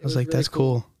 really that's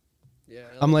cool. Yeah,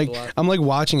 I I'm liked like, it a lot. I'm like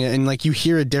watching it, and like you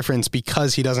hear a difference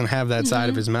because he doesn't have that side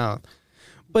of his mouth.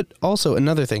 But also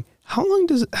another thing, how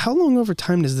long over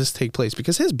time does this take place?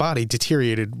 Because his body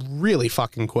deteriorated really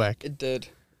fucking quick. It did.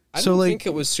 I So, didn't like- think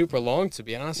it was super long, to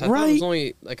be honest. I thought it Right. was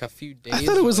only like a few days. I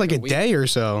thought it was or like a week. day or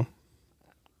so.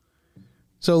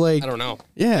 So like, I don't know.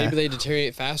 Yeah. Maybe they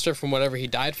deteriorate faster from whatever he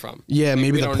died from. yeah,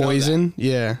 maybe we the don't know that. poison.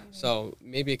 Yeah. So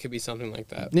maybe it could be something like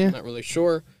that. Yeah. I'm not really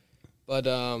sure. But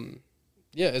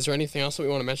yeah, is there anything else that we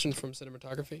want to mention from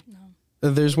cinematography?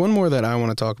 There's one more that I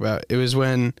want to talk about. It was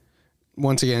when,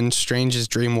 once again, Strange is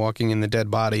dream walking in the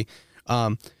dead body.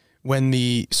 When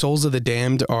the souls of the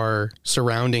damned are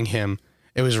surrounding him,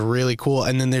 it was really cool.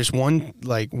 And then there's one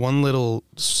little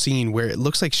scene where it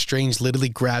looks like Strange literally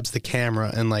grabs the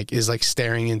camera and like is like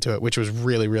staring into it, which was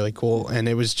really, really cool. And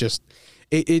it was just,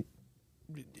 it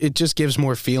just gives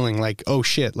more feeling like, oh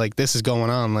shit, like this is going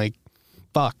on. Like,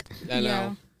 fuck. I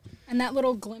know. And that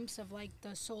little glimpse of like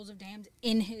the souls of damned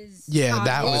in his Yeah,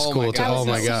 that body. was Oh cool my too. God, Oh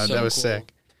my that was god, so that was cool.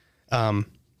 sick.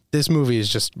 This movie is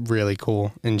just really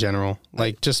cool in general,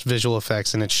 like just visual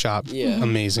effects, and it's shot Yeah.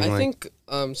 amazingly. I think,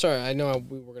 sorry, I know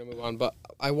we were going to move on, but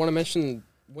I want to mention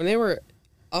when they were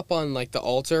up on like the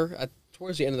altar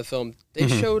towards the end of the film, they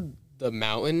showed the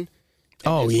mountain. and Mm-hmm.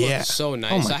 Oh, it looked yeah. so Oh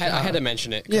nice. my I had God. to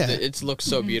mention it because Yeah. it looks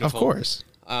so beautiful. of course,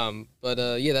 But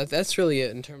yeah, that's really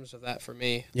it in terms of that for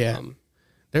me. Yeah.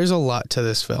 There's a lot to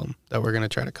this film that we're gonna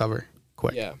try to cover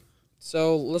quick. Yeah.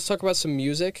 So let's talk about some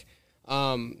music.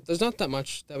 There's not that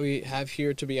much that we have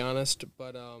here, to be honest,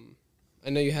 but I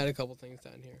know you had a couple things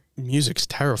down here. Music's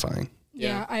terrifying.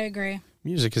 Yeah, I agree.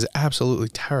 Music is absolutely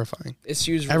terrifying. It's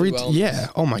used really well. Yeah.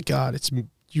 Oh my god, it's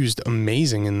used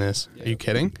amazing in this. Are you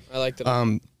kidding? I liked it.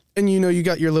 And you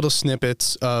got your little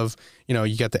snippets of,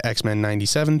 you got the X-Men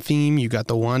 97 theme, you got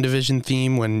the WandaVision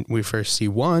theme when we first see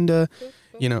Wanda,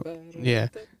 yeah.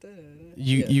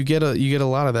 You get a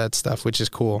lot of that stuff, which is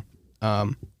cool.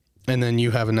 And then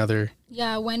you have another.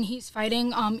 Yeah, when he's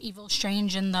fighting Evil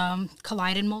Strange in the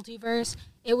collided multiverse,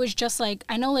 it was just like,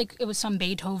 I know like it was some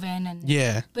Beethoven and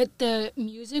Yeah. but the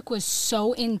music was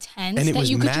so intense And it that was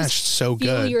you could mashed just so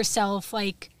feel good. yourself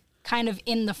like kind of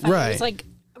in the fight. It Right. was like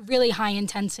really high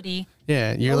intensity,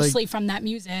 Yeah. You're mostly like from that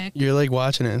music. you're like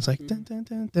watching it. It's like dun, dun,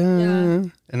 dun,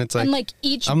 dun. And it's like, And like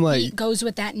each I'm like- beat goes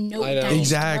with that note I know. that he's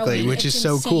Exactly, throwing. which It's is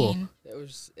so cool. insane.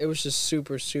 It was just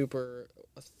super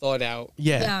thought out.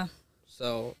 Yeah.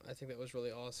 So I think that was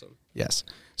really awesome. Yes.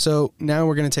 So now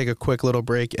we're going to take a quick little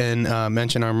break and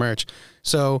mention our merch.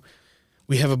 So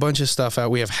we have a bunch of stuff out.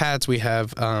 We have hats. We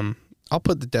have, I'll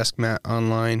put the desk mat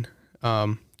online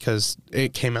because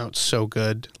it came out so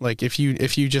good. Like if you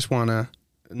just want a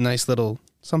nice little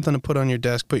something to put on your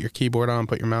desk, put your keyboard on,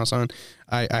 put your mouse on,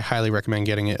 I highly recommend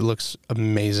getting it. It looks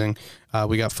amazing.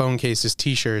 We got phone cases,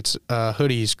 t-shirts,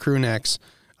 hoodies, crew necks,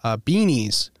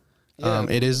 beanies. Yeah.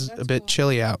 It is a bit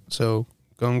chilly out, so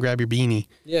go and grab your beanie.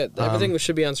 Yeah, everything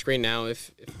should be on screen now. If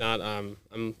not, I'm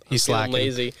He's feeling slacking.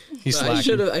 lazy. He's But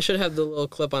slacking. I should have the little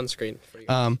clip on screen for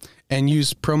you. And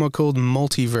use promo code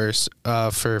Multiverse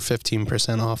for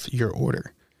 15% off your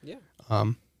order. Yeah.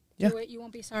 Yeah. Do it, you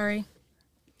won't be sorry.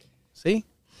 See?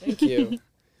 Thank you.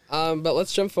 But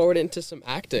let's jump forward into some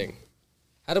acting.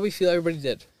 How do we feel everybody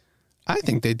did? I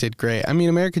think they did great. I mean,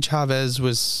 America Chavez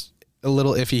was a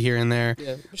little iffy here and there.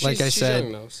 Yeah, Like I she's said,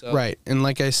 young, though, so. right. And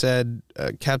like I said,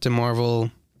 Captain Marvel,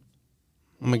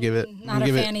 I'm gonna give it. Not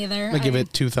a fan either. I'm gonna give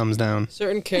it 2 thumbs down.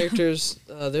 Certain characters,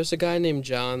 there's a guy named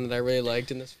John that I really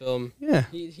liked in this film. Yeah.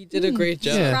 He did a great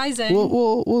job. Yeah. Surprising.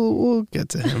 We'll get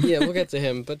to him. Yeah, we'll get to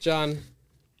him. But John,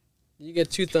 you get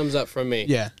 2 thumbs up from me.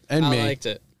 Yeah, and I me. liked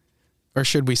it. Or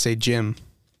should we say Jim?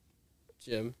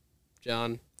 John,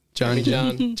 John, Jimmy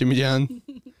John. Jimmy John.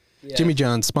 Yeah. Jimmy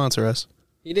John, sponsor us.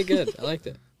 He did good. I liked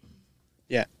it.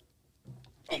 Yeah.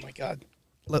 Oh my God.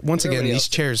 Once again, Everybody these else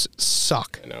did. chairs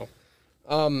suck. I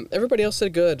know. Everybody else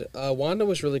did good. Wanda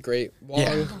was really great. Wong,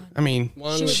 Yeah. I mean,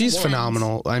 Wong was she's Wong.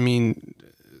 phenomenal. I mean,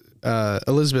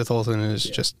 Elizabeth Olsen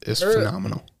is Her-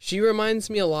 phenomenal. She reminds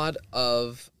me a lot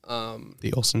of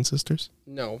The Olsen sisters.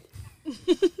 no.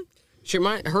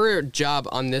 Her job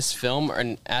on this film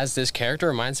and as this character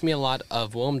reminds me a lot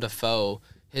of Willem Dafoe.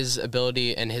 His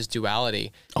ability and his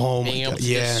duality. Oh my Being able God. to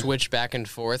Yeah. just switch back and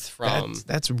forth from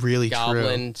That's really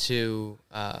Goblin to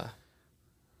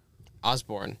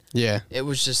Osborn. true. Yeah. It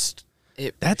was just.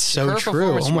 That's so her true.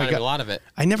 performance Oh my reminded me God. A lot of it.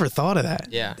 I never thought of that.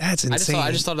 Yeah. That's insane.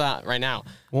 I just thought of that right now.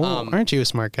 Well, aren't you a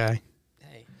smart guy?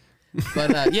 Hey.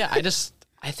 But yeah,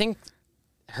 I think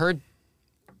her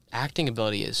acting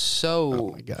ability is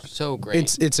so my God. so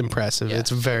great. It's impressive. Yeah. It's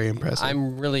very impressive.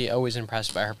 I'm really always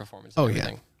impressed by her performance. And Oh, yeah.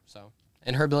 everything. So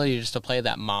and her ability just to play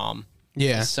that mom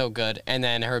yeah. is so good, and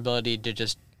then her ability to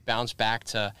just bounce back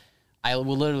to, I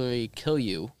will literally kill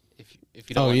you if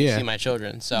you don't Oh, want yeah. to see my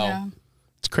children. So Yeah.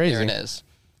 It's crazy. there it is.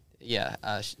 Yeah,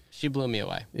 she blew me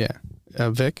away. Yeah.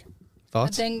 Vic, I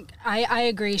thoughts? think I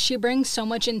agree. She brings so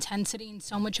much intensity and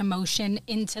so much emotion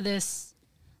into this.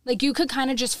 Like you could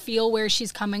kind of just feel where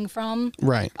she's coming from.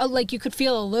 Right. Like you could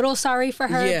feel a little sorry for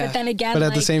her, Yeah. but then again, But at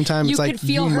the like, same time, you it's like could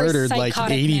feel you her murdered like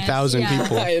psychoticness. 80,000 Yeah.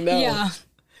 people. I know. Yeah,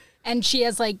 and she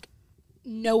has like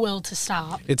no will to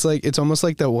stop. It's almost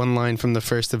like that one line from the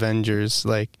first Avengers,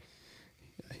 like,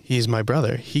 he's my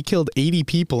brother. He killed 80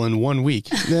 people in 1 week.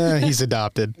 Nah, he's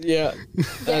adopted. Yeah,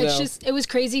 Yeah, it's just it was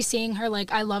crazy seeing her.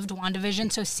 Like I loved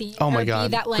WandaVision, so seeing Oh her my be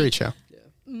God. that like Great show.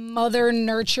 mother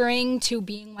nurturing to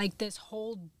being like this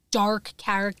whole dark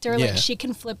character, Yeah. like she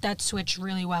can flip that switch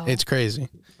really well. It's crazy.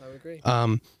 I would agree.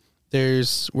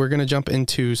 We're going to jump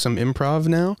into some improv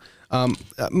now.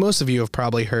 Most of you have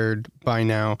probably heard by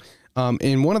now,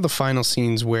 in one of the final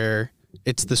scenes where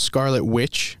it's the Scarlet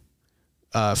Witch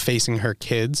facing her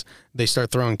kids, they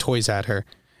start throwing toys at her,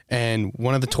 and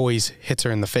one of the toys hits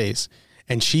her in the face.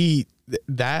 And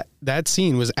that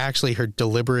scene was actually her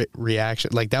deliberate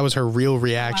reaction. Like that was her real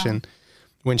reaction.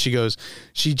 When she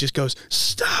just goes,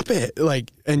 stop it.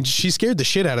 Like, and she scared the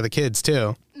shit out of the kids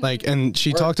too. Like, and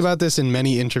she talked about this in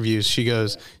many interviews. She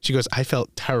goes, I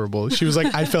felt terrible. She was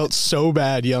like, I felt so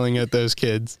bad yelling at those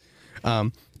kids.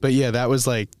 But yeah, that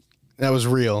was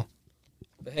real.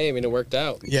 But hey, I mean, it worked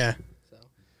out. Yeah.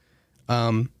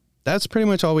 That's pretty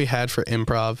much all we had for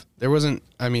improv. There wasn't,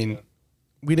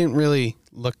 we didn't really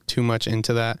look too much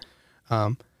into that.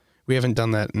 We haven't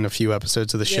done that in a few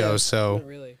episodes of the show. So, Not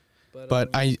really. but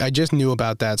I just knew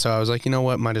about that. So I was like, you know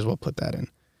what? Might as well put that in.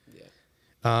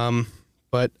 Yeah.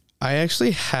 But I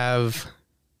actually have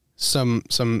some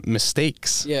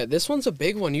mistakes. Yeah, this one's a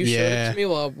big one. You showed it Yeah. to me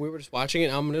while we were just watching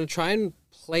it. I'm gonna try and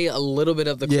play a little bit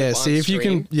of the clip Yeah, on see if you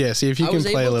stream. can. Yeah, see if you I can was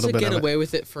play a able little to bit get of it. away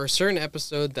with it for a certain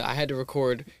episode that I had to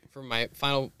record for my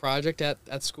final project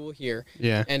at school here.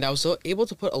 Yeah. And I was able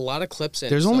to put a lot of clips in.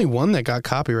 There's so, only one that got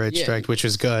copyright Yeah, strike, which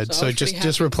is good. so I So was pretty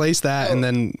just happy. replace that, and So,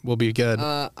 then we'll be good.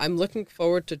 I'm looking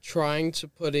forward to trying to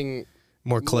putting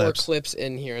More clips. more clips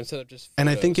in here instead of just photos. And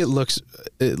I think it looks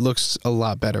a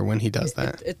lot better when he does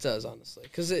that. It does, honestly,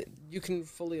 because you can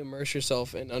fully immerse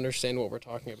yourself and understand what we're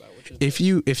talking about. Which is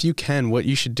If you can, what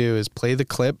you should do is play the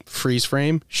clip, freeze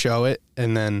frame, show it,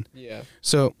 and then yeah.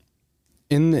 so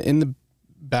in the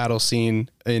battle scene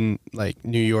in like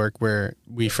New York where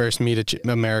we first meet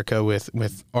America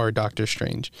with our Doctor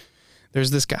Strange, there's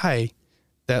this guy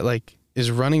that like is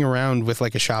running around with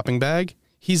like a shopping bag.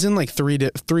 He's in like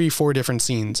 4 different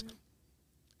scenes.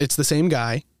 It's the same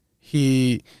guy.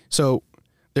 So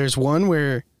there's one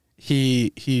where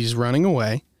he's running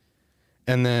away,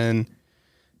 and then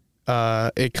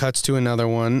it cuts to another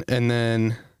one, and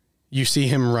then you see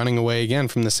him running away again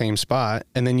from the same spot,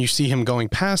 and then you see him going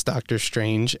past Doctor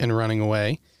Strange and running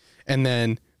away, and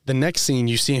then the next scene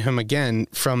you see him again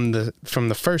from the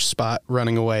first spot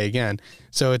running away again.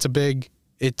 So it's a big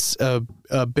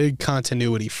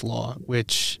continuity flaw,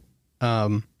 which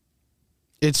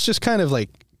it's just kind of like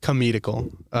comedical.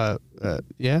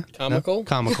 Yeah, Comical? No?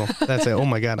 Comical. That's it. Oh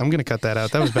my god, I'm gonna cut that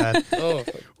out. That was bad. Oh,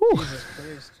 Whew. Jesus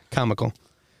Christ. Comical,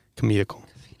 comedical.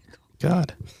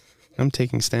 God, I'm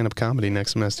taking stand-up comedy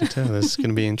next semester too. This is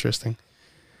gonna be interesting.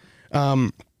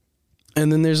 And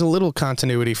then there's a little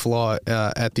continuity flaw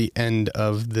at the end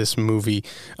of this movie.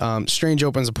 Strange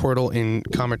opens a portal in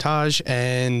Comertage,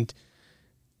 and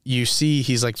you see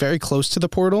he's like very close to the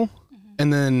portal,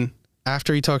 and then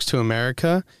after he talks to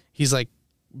America, he's like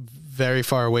very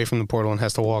far away from the portal and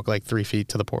has to walk like 3 feet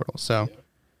to the portal. So,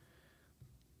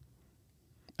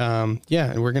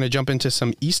 yeah, we're gonna jump into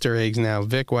some Easter eggs now.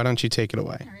 Vic, why don't you take it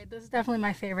away? All right, this is definitely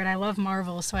my favorite. I love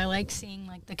Marvel, so I like seeing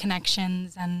like the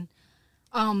connections, and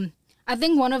I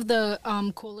think one of the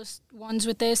coolest ones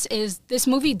with this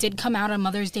movie did come out on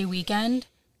Mother's Day weekend,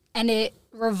 and it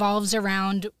revolves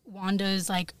around Wanda's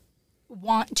like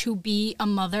want to be a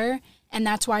mother, and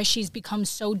that's why she's become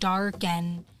so dark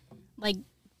and like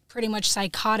pretty much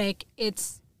psychotic.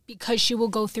 It's because she will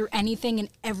go through anything and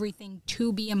everything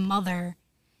to be a mother.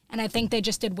 And I think they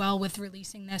just did well with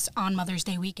releasing this on Mother's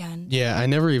Day weekend. Yeah, I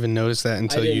never even noticed that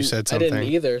until you said something. I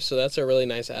didn't either, so that's a really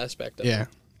nice aspect of it. Yeah.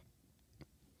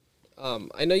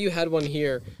 I know you had one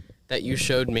here that you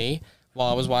showed me while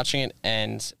I was watching it,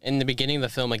 and in the beginning of the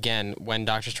film, again, when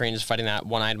Doctor Strange is fighting that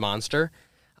one-eyed monster,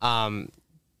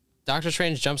 Doctor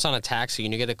Strange jumps on a taxi,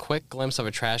 and you get a quick glimpse of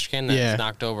a trash can that's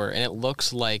knocked over, and it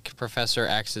looks like Professor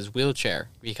X's wheelchair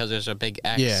because there's a big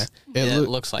X. Yeah, it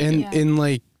looks like in, it. in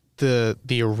like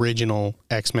the original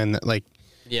X-Men that like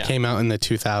came out in the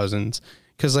 2000s.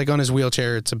 Because like on his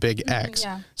wheelchair, it's a big X.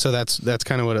 Yeah. So that's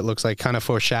kind of what it looks like, kind of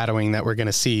foreshadowing that we're going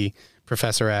to see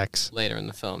Professor X later in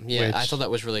the film. Yeah, which, I thought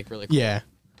that was really, really cool. Yeah.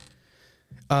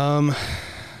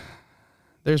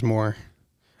 There's more.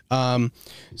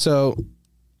 So,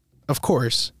 of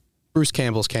course, Bruce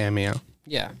Campbell's cameo.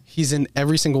 Yeah. He's in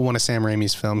every single one of Sam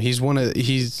Raimi's film.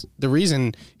 The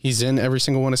reason he's in every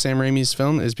single one of Sam Raimi's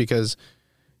film is because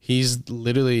he's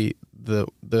literally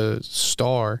the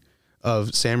star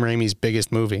of Sam Raimi's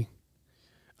biggest movie.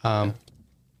 And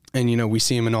we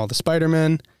see him in all the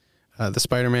Spider-Man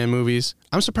movies.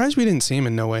 I'm surprised we didn't see him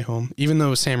in No Way Home, even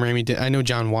though Sam Raimi did. I know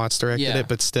John Watts directed it,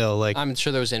 but still, like, I'm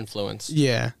sure there was influence.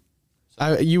 Yeah.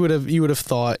 You would have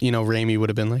thought, Raimi would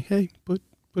have been like, hey, put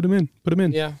him in.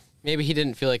 Yeah. Maybe he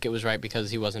didn't feel like it was right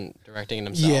because he wasn't directing it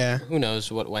himself. Yeah. Who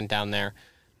knows what went down there.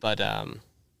 But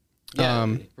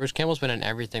Bruce Campbell's been in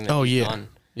everything that he's done.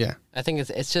 Yeah. I think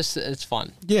it's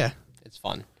fun. Yeah. It's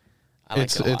fun. I like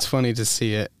it a lot. It's funny to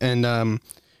see it. And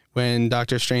when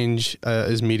Doctor Strange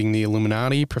is meeting the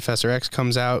Illuminati, Professor X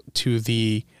comes out to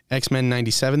the X-Men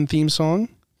 97 theme song.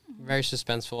 Very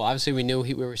suspenseful. Obviously, we knew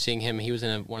we were seeing him. He was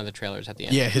in one of the trailers at the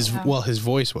end. Yeah, his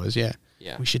voice was, yeah.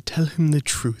 Yeah. We should tell him the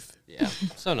truth. Yeah,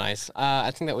 so nice.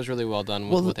 I think that was really well done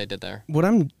with what they did there. What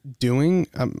I'm doing,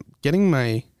 I'm getting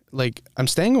I'm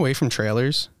staying away from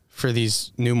trailers for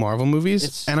these new Marvel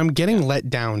movies, and I'm getting let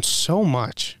down so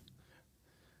much.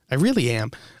 I really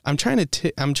am. I'm trying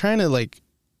to like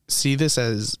see this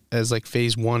as like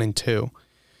phase 1 and 2.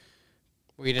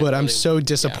 But I'm so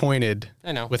disappointed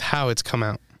with how it's come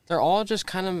out. They're all just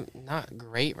kind of not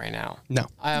great right now. No.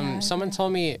 Someone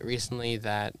told me recently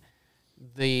that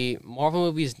the Marvel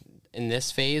movies in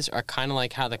this phase are kind of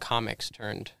like how the comics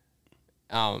turned.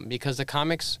 Because the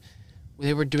comics,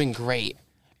 they were doing great.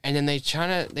 And then they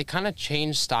kind of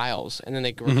changed styles. And then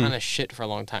they were kind of shit for a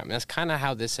long time. And that's kind of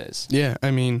how this is. Yeah,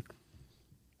 I mean,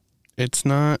 It's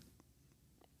not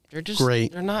They're just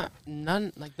great. They're not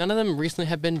none of them recently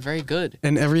have been very good.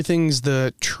 And everything's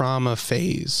the trauma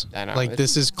phase. I know, Like,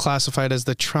 this is classified as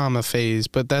the trauma phase,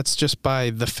 but that's just by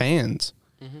the fans.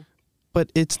 But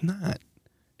it's not.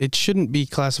 It shouldn't be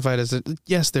classified as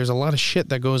yes, there's a lot of shit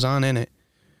that goes on in it,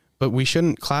 but we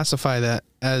shouldn't classify that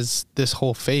as this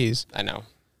whole phase. I know.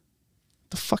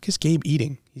 The fuck is Gabe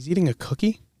eating? He's eating a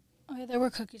cookie? Oh, yeah, there were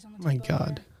cookies on the Oh my table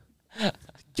God. there.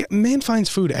 Yeah, man finds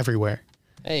food everywhere.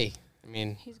 Hey, I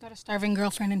mean, He's got a starving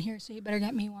girlfriend in here, so you better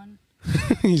get me one.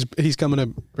 he's coming to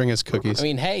bring us cookies.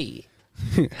 hey.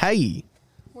 Hey.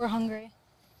 We're hungry.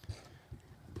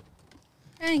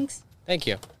 Thanks. Thank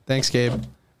you. Thanks, Gabe.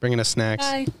 Bringing us snacks.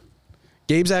 Bye.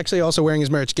 Gabe's actually also wearing his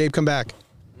merch. Gabe, come back.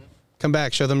 Come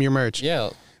back. Show them your merch. Yeah.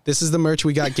 This is the merch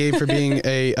we got Gabe for being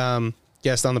a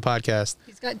guest on the podcast.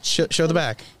 He's got Show the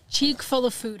back. cheek full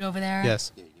of food over there.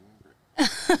 Yes.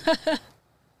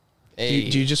 Hey,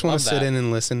 Do you just want love to sit that. in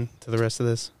and listen to the rest of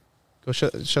this? Go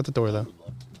shut the door, though.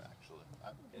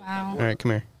 Wow. All right,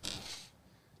 come here.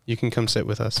 You can come sit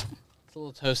with us. It's a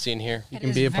little toasty in here. You It can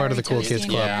is be a part of very the Cool toasty Kids in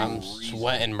Club. Yeah, here. I'm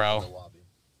sweating, bro.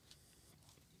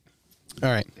 All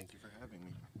right. Thank you for having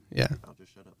me. Yeah. I'll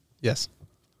just shut up. Yes.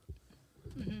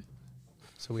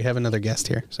 So we have another guest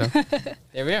here. So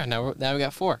There we are. Now we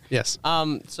got 4. yes.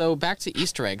 So back to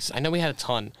Easter eggs. I know we had a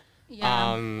ton.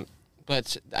 Yeah.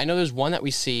 But I know there's one that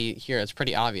we see here. It's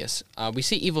pretty obvious. We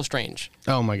see Evil Strange,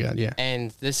 Oh my God. Yeah.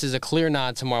 and this is a clear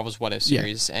nod to Marvel's What If Yeah.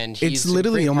 series. And he's It's a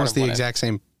literally great part almost of the What If. exact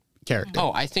same character.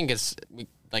 Oh, I think it's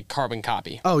like carbon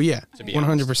copy. Oh yeah, be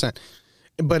 100%.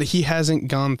 But he hasn't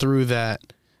gone through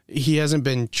that. He hasn't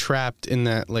been trapped in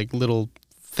that like little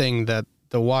thing that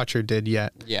the Watcher did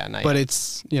yet. Yeah, not But yet.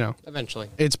 it's Eventually,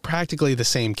 it's practically the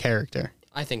same character.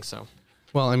 I think so.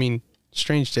 Well, I mean,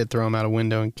 Strange did throw him out a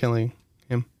window and killing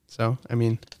him. So I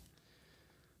mean,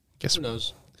 guess. Who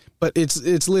knows? But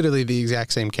it's literally the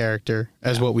exact same character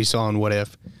as what we saw in What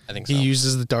If. I think so. He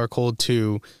uses the Darkhold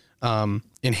to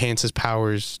enhance his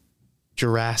powers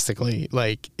drastically.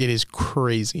 Like, it is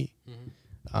crazy.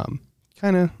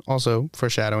 Kind of also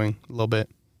foreshadowing a little bit.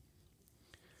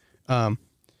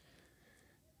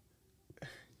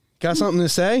 Got something to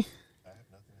say? I have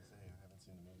nothing to say. I haven't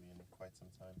seen the movie in quite some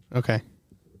time. Okay.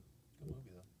 Good movie,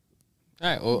 though.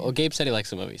 All right. Well, Gabe said he likes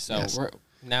the movie, so Yes.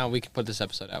 now we can put this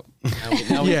episode out. Now we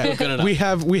feel good enough.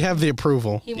 we have the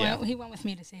approval. He Yeah. went with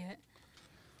me to see it.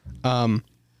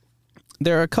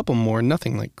 There are a couple more,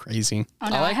 nothing like crazy. Oh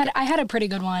no, like I had a pretty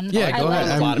good one. Yeah, I go liked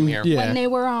ahead. the bottom here. Yeah. when they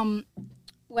were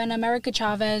when America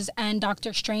Chavez and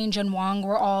Doctor Strange and Wong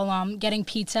were all getting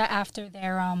pizza after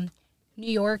their New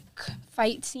York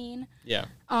fight scene. Yeah.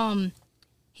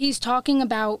 He's talking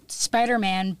about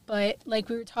Spider-Man, but like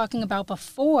we were talking about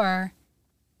before,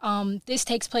 this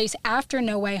takes place after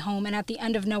No Way Home, and at the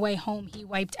end of No Way Home, he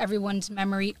wiped everyone's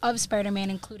memory of Spider-Man,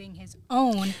 including his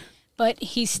own. But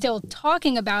he's still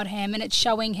talking about him, and it's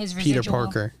showing his residual. Peter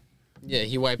Parker. Yeah.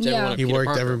 He wiped Yeah. everyone. Of He Peter worked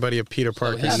Parker. everybody of Peter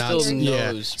Parker. he not still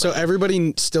yeah. knows So Spider-Man.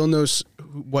 everybody still knows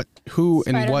who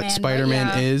and what Spider-Man, but Spider-Man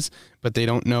yeah. is, but they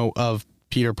don't know of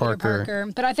Peter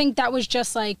Parker. But I think that was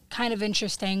just like kind of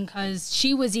interesting because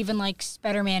she was even like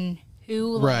Spider-Man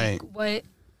who, like, Right.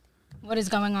 what is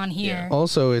going on here?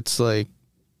 Also, it's like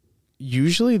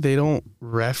usually they don't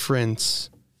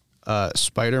reference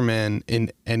Spider-Man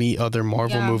in any other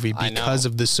Marvel Yeah. movie I know. because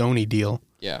of the Sony deal.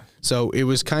 Yeah. So it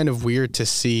was kind of weird to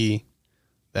see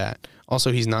that.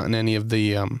 Also, he's not in any of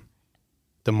the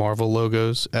Marvel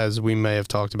logos, as we may have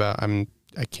talked about.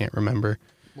 I can't remember.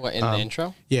 What in the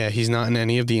intro? Yeah, he's not in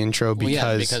any of the intro Well,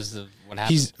 yeah, because because of what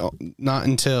happened. he's not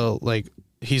until like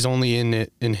he's only in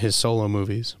it in his solo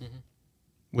movies,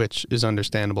 which is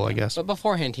understandable, I guess. But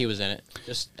beforehand, he was in it.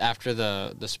 Just after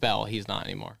the spell, he's not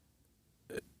anymore.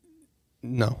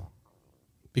 No,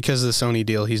 because of the Sony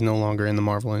deal, he's no longer in the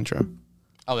Marvel intro.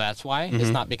 Oh, that's why. It's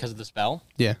not because of the spell.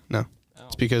 Yeah, no,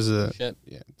 it's because of the Shit.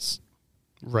 it's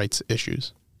rights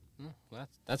issues. Well,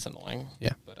 that's annoying.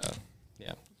 Yeah. But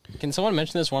yeah. Can someone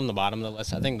mention this one on the bottom of the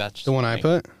list? I think that's just The one I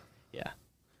funny. put. Yeah.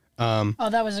 Oh,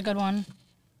 that was a good one.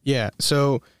 Yeah.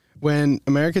 So when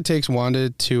America takes Wanda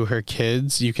to her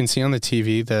kids, you can see on the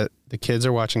TV that the kids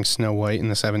are watching Snow White and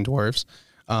the Seven Dwarfs.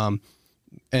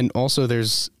 And also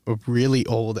there's a really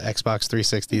old Xbox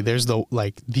 360. There's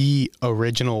the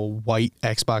original white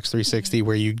Xbox 360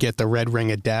 where you get the red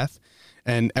ring of death.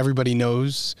 And everybody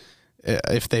knows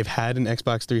if they've had an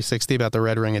Xbox 360 about the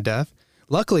red ring of death.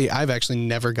 Luckily, I've actually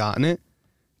never gotten it.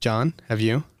 John, have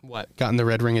you What? gotten the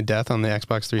red ring of death on the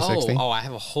Xbox 360? Oh, I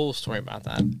have a whole story about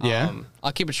that. Yeah?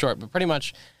 I'll keep it short, but pretty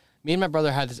much, me and my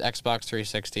brother had this Xbox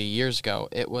 360 years ago.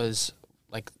 It was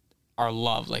like our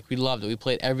love. Like, we loved it. We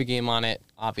played every game on it,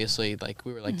 obviously. Like,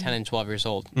 we were like 10 and 12 years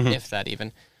old, if that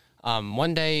even.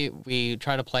 One day, we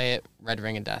tried to play it, Red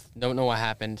Ring of Death. Don't know what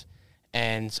happened.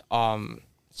 And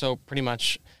so pretty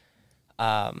much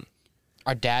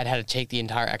our dad had to take the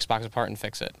entire Xbox apart and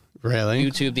fix it. Really?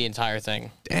 YouTube the entire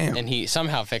thing. Damn. And he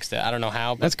somehow fixed it. I don't know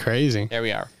how, but That's crazy. there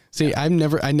we are. See, I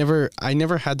never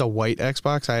had the white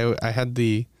Xbox. I had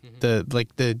the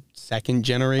second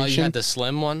generation. Oh, you had the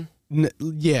slim one?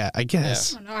 Yeah, I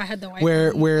guess. Oh, no, I had the white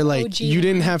Where one, like OG you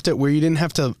didn't one.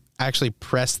 have to actually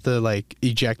press the like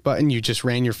eject button. You just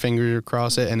ran your finger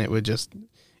across it and it would just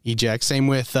eject. Same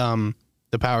with the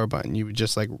power button. You would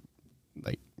just like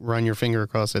run your finger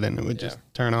across it and it would just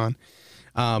turn on.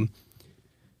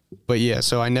 But yeah,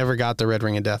 so I never got the Red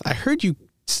Ring of Death. I heard you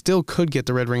still could get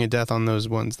the Red Ring of Death on those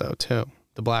ones though too,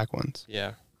 the black ones.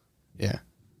 Yeah. Yeah.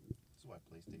 That's why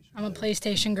PlayStation. I'm a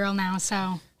PlayStation girl now,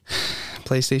 so.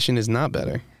 PlayStation is not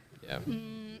better. Yeah.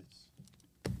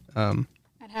 I'd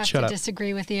have Shut to up.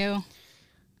 disagree with you.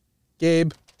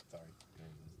 Gabe. Sorry.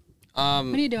 What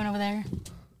are you doing over there?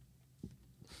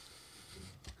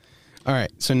 All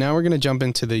right, so now we're gonna jump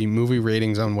into the movie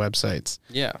ratings on websites.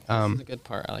 Yeah. This is the good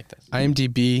part. I like this.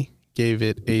 IMDb gave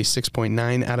it a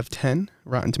 6.9 out of 10.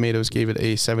 Rotten Tomatoes gave it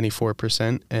a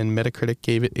 74%, and Metacritic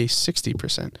gave it a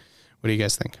 60%. What do you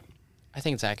guys think? I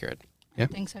think it's accurate. Yeah. I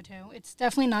think so too. It's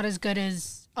definitely not as good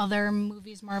as other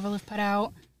movies Marvel have put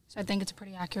out, so I think it's a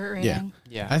pretty accurate rating.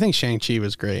 Yeah. I think Shang-Chi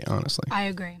was great, honestly. I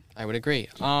agree. I would agree.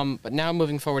 But now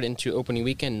moving forward into opening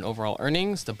weekend and overall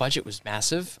earnings, the budget was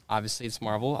massive. Obviously, it's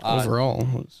Marvel. Overall, it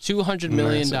was $200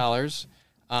 million. massive.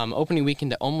 Opening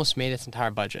weekend, it almost made its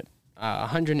entire budget.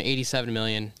 $187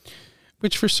 million.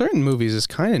 Which for certain movies is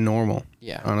kind of normal.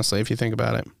 Yeah. Honestly, if you think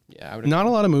about it. Yeah, I would Not a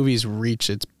lot of movies reach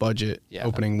its budget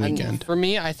opening And weekend. for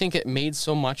me, I think it made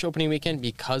so much opening weekend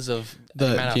because of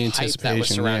The amount of hype that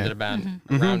was anticipation, surrounded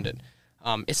yeah. around it.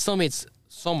 It still made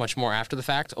so much more after the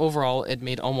fact. Overall, it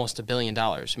made almost $1 billion.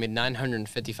 It made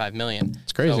 $955 million.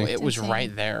 It's crazy. So it was insane.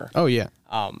 right there. Oh, yeah.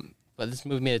 But this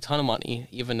movie made a ton of money,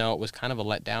 even though it was kind of a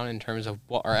letdown in terms of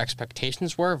what our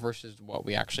expectations were versus what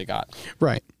we actually got.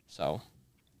 Right. So,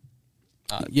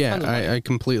 Yeah, tons of money. I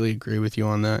completely agree with you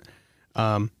on that.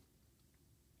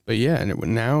 But yeah, and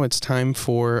now it's time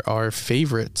for our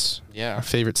favorites. Yeah. Our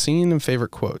favorite scene and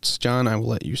favorite quotes. John, I will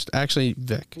let you... Actually,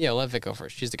 Vic. Yeah, let Vic go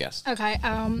first. She's the guest. Okay.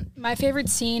 My favorite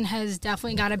scene has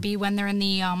definitely got to be when they're in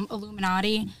the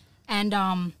Illuminati,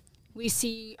 and we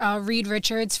see Reed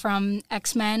Richards from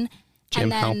X-Men, Jim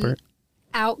and then Halpert.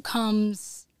 out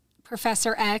comes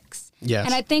Professor X. Yes.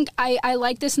 And I think I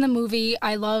like this in the movie.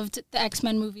 I loved the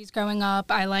X-Men movies growing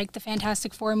up. I liked the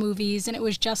Fantastic Four movies, and it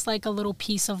was just like a little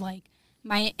piece of like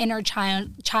my inner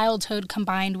childhood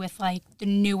combined with like the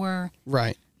newer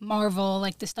Right. Marvel,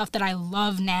 like the stuff that I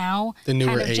love now. The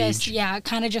newer kind of just, age. yeah, it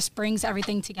kind of just brings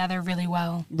everything together really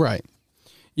well. Right.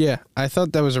 Yeah, I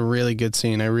thought that was a really good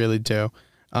scene. I really do.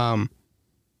 And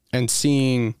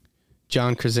seeing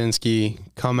John Krasinski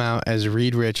come out as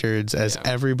Reed Richards, as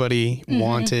everybody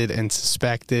wanted and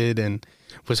suspected and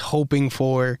was hoping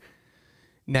for.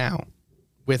 Now,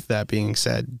 with that being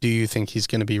said, do you think he's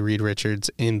going to be Reed Richards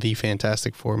in the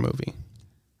Fantastic Four movie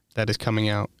that is coming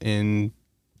out in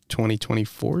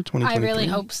 2024, 2023? I really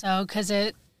hope so, because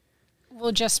it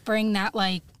will just bring that,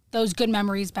 like, those good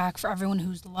memories back for everyone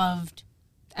who's loved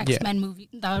X-Men movie,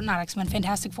 not X-Men,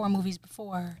 Fantastic Four movies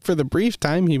before. For the brief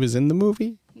time he was in the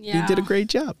movie, Yeah. he did a great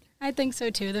job. I think so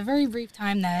too. The very brief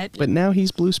time that But now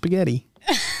he's blue spaghetti.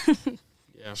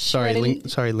 Yeah. Sorry,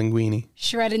 linguine.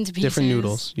 shred into pieces. Different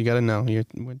noodles. You got to know. You're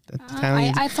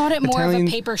Italian. I thought it more Italians- of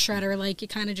a paper shredder, like you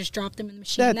kind of just dropped them in the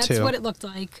machine. That That's too. what it looked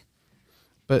like.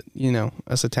 But, you know,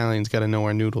 us Italians got to know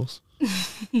our noodles.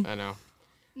 I know.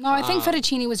 No, I think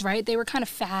fettuccine was right. They were kind of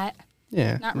fat.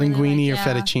 Yeah. Not really Linguine like- or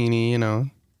yeah. fettuccine, you know.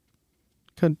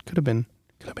 Could have been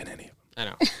any of I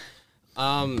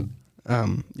know.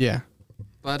 them. Yeah.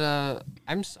 But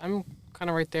I'm kind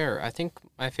of right there. I think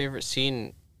my favorite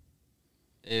scene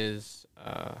is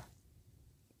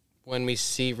when we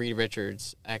see Reed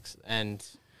Richards and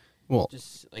Well,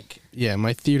 just like yeah,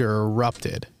 my theater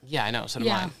erupted. yeah, I know. So did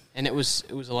Yeah. mine, and it was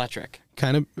electric.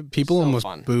 Kind of people So almost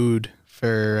fun. booed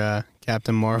for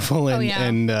Captain Marvel and yeah.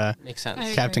 and Makes sense. I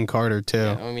agree. Captain Carter too.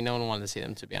 Yeah, I mean, no one wanted to see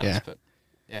them, to be honest. Yeah.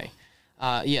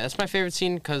 But yeah, that's my favorite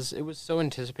scene because it was so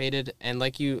anticipated. And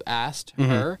like you asked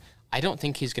her, I don't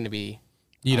think he's going to be.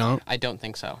 You don't? I don't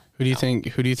think so. Who do you think?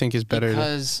 Who do you think is better?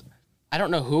 Because I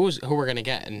don't know who we're going to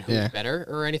get and who's Yeah. better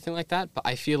or anything like that. But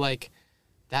I feel like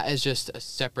that is just a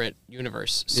separate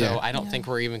universe. So Yeah. I don't think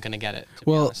we're even going to get it. To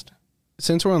be Well, honest.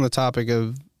 Since we're on the topic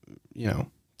of,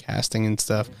 casting and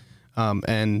stuff,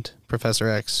 and Professor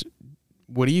X,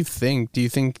 what do you think? Do you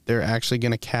think they're actually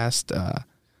going to cast,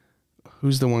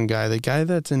 who's the one guy? The guy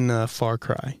that's in Far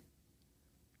Cry.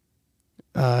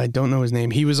 I don't know his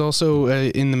name. He was also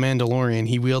in The Mandalorian.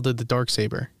 He wielded the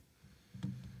Darksaber.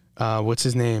 What's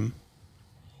his name?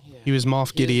 Yeah. He was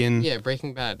Moff Gideon. Yeah,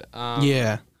 Breaking Bad.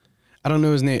 Yeah. I don't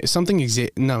know his name. Something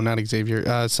no, not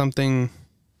Xavier. Something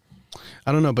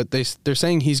I don't know, but they're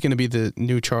saying he's going to be the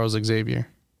new Charles Xavier.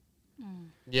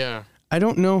 Yeah. I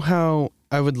don't know how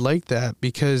I would like that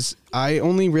because I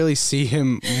only really see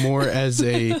him more as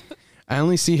a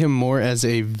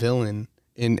villain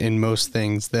in most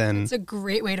things than It's a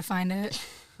great way to find it.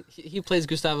 He plays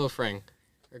Gustavo Fring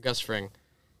or Gus Fring.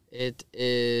 It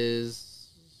is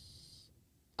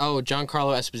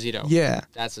Giancarlo Esposito. Yeah.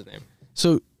 That's his name.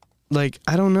 So like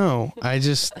I don't know. I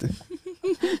just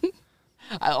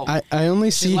I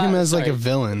only see him as like a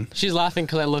villain. She's laughing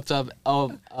because I looked up.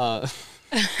 Oh,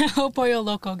 Pollo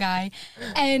Loco guy.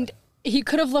 And he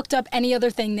could have looked up any other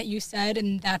thing that you said,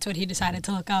 and that's what he decided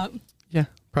to look up. Yeah,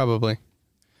 probably.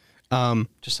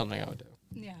 Just something I would do.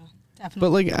 Yeah,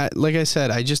 definitely. But like I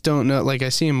said, I just don't know. Like I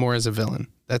see him more as a villain.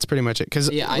 That's pretty much it.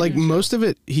 Because like most of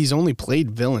it, he's only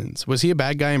played villains. Was he a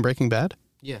bad guy in Breaking Bad?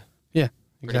 Yeah. Yeah,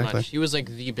 Pretty exactly. much. He was like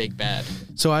the big bad.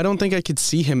 So I don't think I could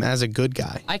see him as a good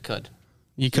guy. I could.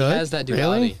 You could? He has that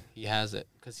duality. Really? He has it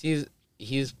because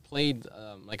he's played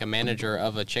like a manager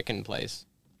of a chicken place,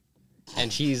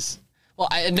 and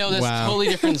I know that's Wow. totally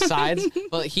different sides,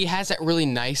 but he has that really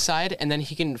nice side, and then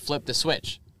he can flip the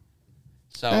switch.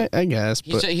 So I guess.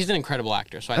 But he's an incredible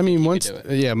actor. So I I mean, think he once could do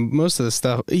it. yeah, most of the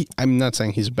stuff. I'm not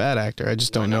saying he's a bad actor. I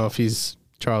just don't know if he's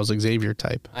Charles Xavier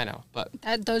type. I know, but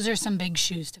Those are some big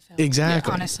shoes to fill.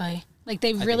 Exactly. Honestly. Like,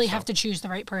 they really so. have to choose the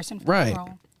right person for Right. the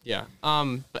role. yeah.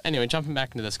 But anyway, jumping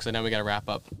back into this because I know we got to wrap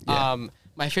up. Yeah.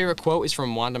 My favorite quote is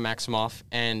from Wanda Maximoff,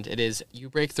 and it is, "You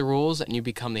break the rules and you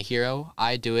become the hero.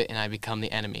 I do it and I become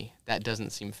the enemy. That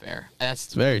doesn't seem fair." And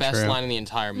that's very the best true. line in the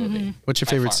entire movie. What's your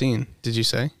by favorite far. scene? Did you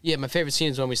say? Yeah, my favorite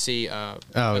scene is when we see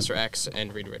Mr. X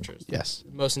and Reed Richards. Yes.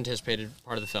 Most anticipated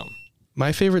part of the film.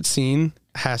 My favorite scene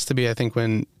has to be, I think,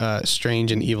 when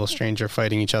Strange and Evil Strange are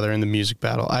fighting each other in the music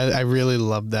battle. I really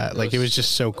loved that. Like, it was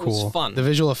just so cool. was fun. The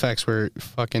visual effects were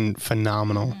fucking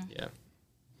phenomenal. Yeah.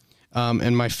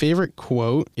 And my favorite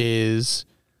quote is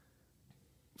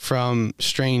from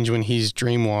Strange when he's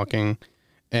dreamwalking,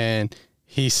 and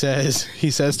he says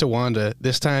to Wanda,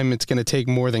 "This time it's gonna take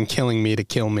more than killing me to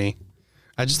kill me."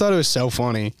 I just thought it was so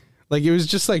funny. Like, it was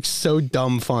just like so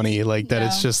dumb funny. Like that.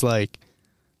 It's Yeah. just like,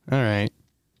 all right.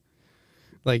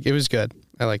 Like, it was good.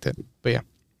 I liked it. But yeah,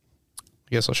 I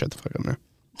guess I'll shut the fuck up now.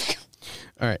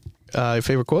 All right. Your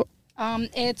favorite quote?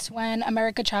 It's when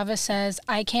America Chavez says,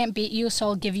 "I can't beat you, so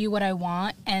I'll give you what I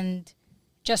want." And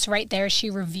just right there, she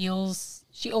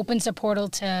opens a portal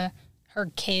to her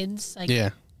kids, like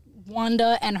Yeah.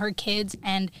 Wanda and her kids,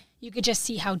 and you could just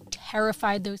see how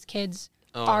terrified those kids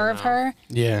are of her.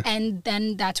 Yeah. And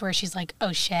then that's where she's like,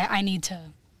 "Oh shit, I need to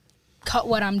cut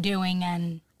what I'm doing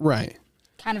and Right.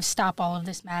 kind of stop all of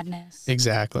this madness."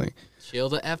 Exactly. Chill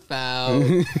the F out.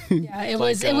 Yeah, it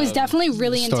Like, was definitely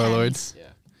really Star-Lord. intense. Yeah.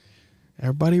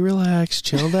 Everybody relax,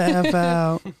 chill the F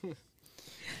out.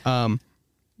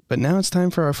 But now it's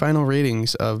time for our final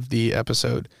ratings of the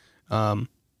episode.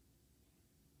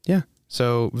 Yeah.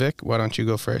 So Vic, why don't you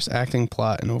go first? Acting,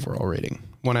 plot, and overall rating.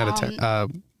 1 out of 10.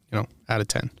 Out of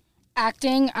 10.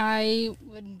 Acting, I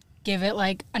would give it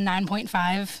like a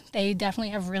 9.5. They definitely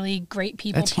have really great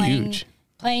people That's huge.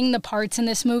 playing the parts in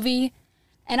this movie.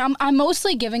 And I'm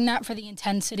mostly giving that for the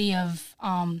intensity of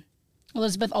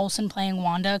Elizabeth Olsen playing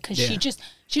Wanda, because she just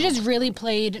really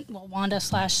played Wanda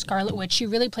 / Scarlet Witch. She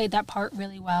really played that part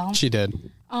really well. She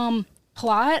did.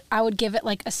 Plot, I would give it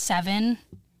like a 7.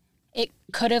 It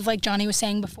could have, like Johnny was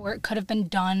saying before, it could have been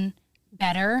done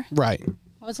better. Right.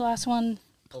 What was the last one?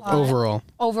 Plot.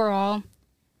 Overall,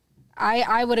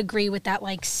 I would agree with that,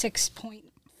 like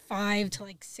 6.5 to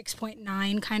like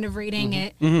 6.9 kind of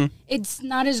rating. It's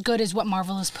not as good as what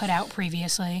Marvel has put out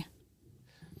previously.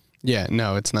 Yeah,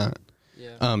 no, it's not.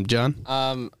 Yeah. John?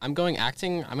 I'm going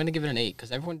acting. I'm gonna give it an 8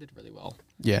 because everyone did really well.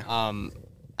 Yeah.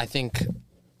 I think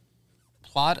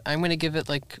plot. I'm gonna give it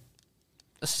like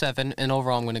a 7, and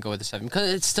overall I'm gonna go with a 7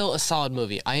 because it's still a solid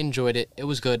movie. I enjoyed it. It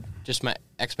was good. Just my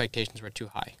expectations were too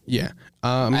high, Yeah.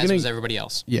 as was everybody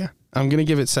else. Yeah. I'm going to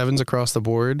give it 7s across the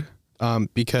board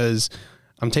because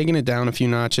I'm taking it down a few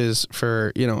notches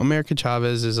for, America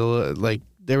Chavez is a little, like,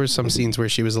 there were some scenes where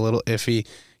she was a little iffy.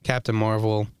 Captain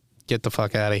Marvel, get the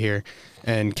fuck out of here.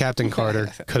 And Captain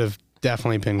Carter could have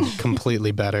definitely been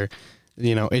completely better.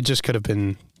 It just could have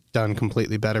been done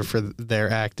completely better for their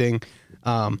acting.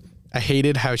 I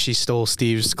hated how she stole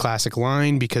Steve's classic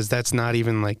line because that's not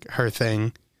even like her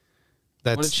thing.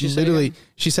 That's What did she say literally, again?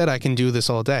 she said, "I can do this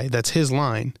all day." That's his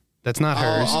line. That's not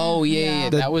hers. Oh yeah.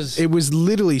 That was. It was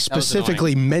literally was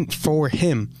specifically meant for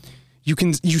him. You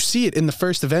see it in the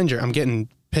first Avenger. I'm getting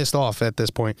pissed off at this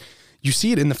point. You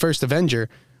see it in the first Avenger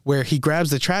where he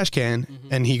grabs the trash can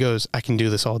and he goes, "I can do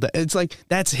this all day." It's like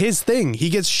that's his thing. He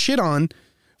gets shit on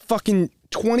fucking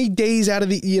 20 days out of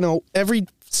the, every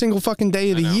single fucking day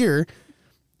of the year,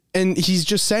 and he's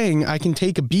just saying, "I can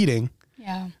take a beating."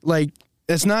 Yeah. Like,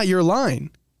 that's not your line.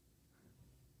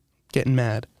 Getting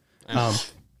mad.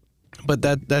 But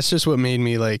that's just what made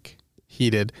me like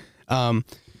heated.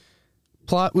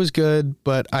 Plot was good,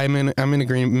 but I'm in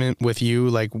agreement with you.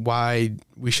 Like, why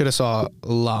we should have saw a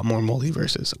lot more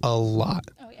multiverses, a lot.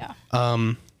 Oh yeah.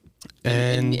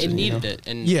 And it needed it,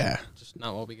 and yeah, just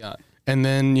not what we got. and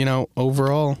then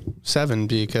overall 7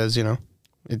 because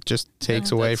it just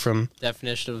takes away That's from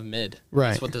definition of mid. Right.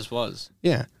 That's what this was.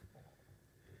 yeah.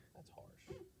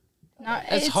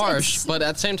 It's harsh, but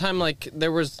at the same time, like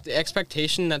there was the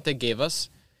expectation that they gave us.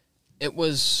 It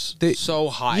was so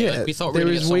high. Yeah, Like, we thought we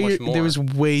were there gonna get was so way much more. there was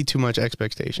way too much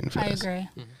expectation for I this. agree.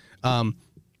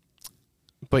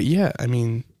 But yeah, I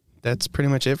mean, that's pretty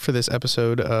much it for this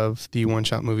episode of the One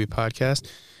Shot Movie Podcast.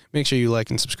 Make sure you like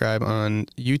and subscribe on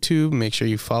YouTube. Make sure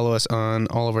you follow us on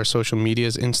all of our social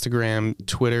medias, Instagram,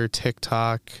 Twitter,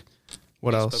 TikTok.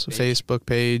 What else? Facebook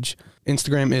page.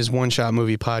 Instagram is One Shot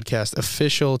Movie Podcast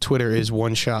Official. Twitter is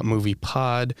One Shot Movie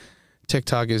Pod.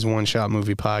 TikTok is One Shot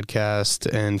Movie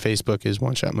Podcast. And Facebook is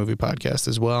One Shot Movie Podcast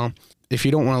as well. If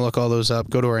you don't want to look all those up,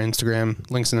 go to our Instagram.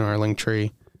 Links in our link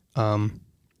tree. Our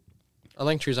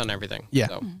link tree's on everything. Yeah,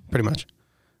 So. pretty much.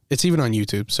 It's even on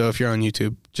YouTube. So if you're on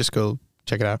YouTube, just go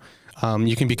check it out.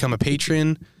 You can become a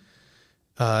patron.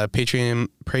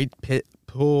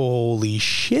 Holy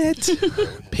shit.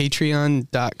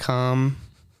 Patreon.com.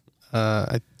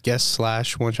 I guess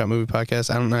 / One Shot Movie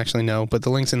Podcast. I don't actually know, but the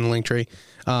link's in the link tree.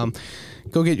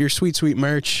 Go get your sweet, sweet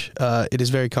merch. It is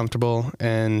very comfortable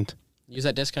and Use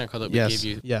that discount code that we yes, gave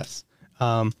you. yes.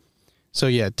 So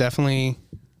yeah, definitely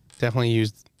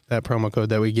use that promo code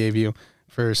that we gave you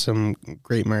for some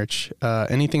great merch.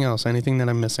 Anything else? Anything that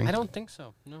I'm missing? I don't think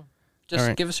so. No. Just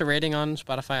right. give us a rating on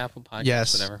Spotify, Apple Podcasts,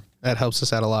 Yes, whatever. that helps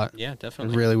us out a lot. Yeah, It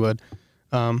definitely. really would.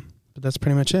 But that's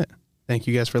pretty much it. Thank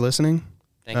you guys for listening.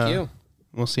 Thank you.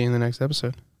 We'll see you in the next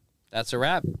episode. That's a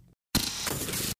wrap.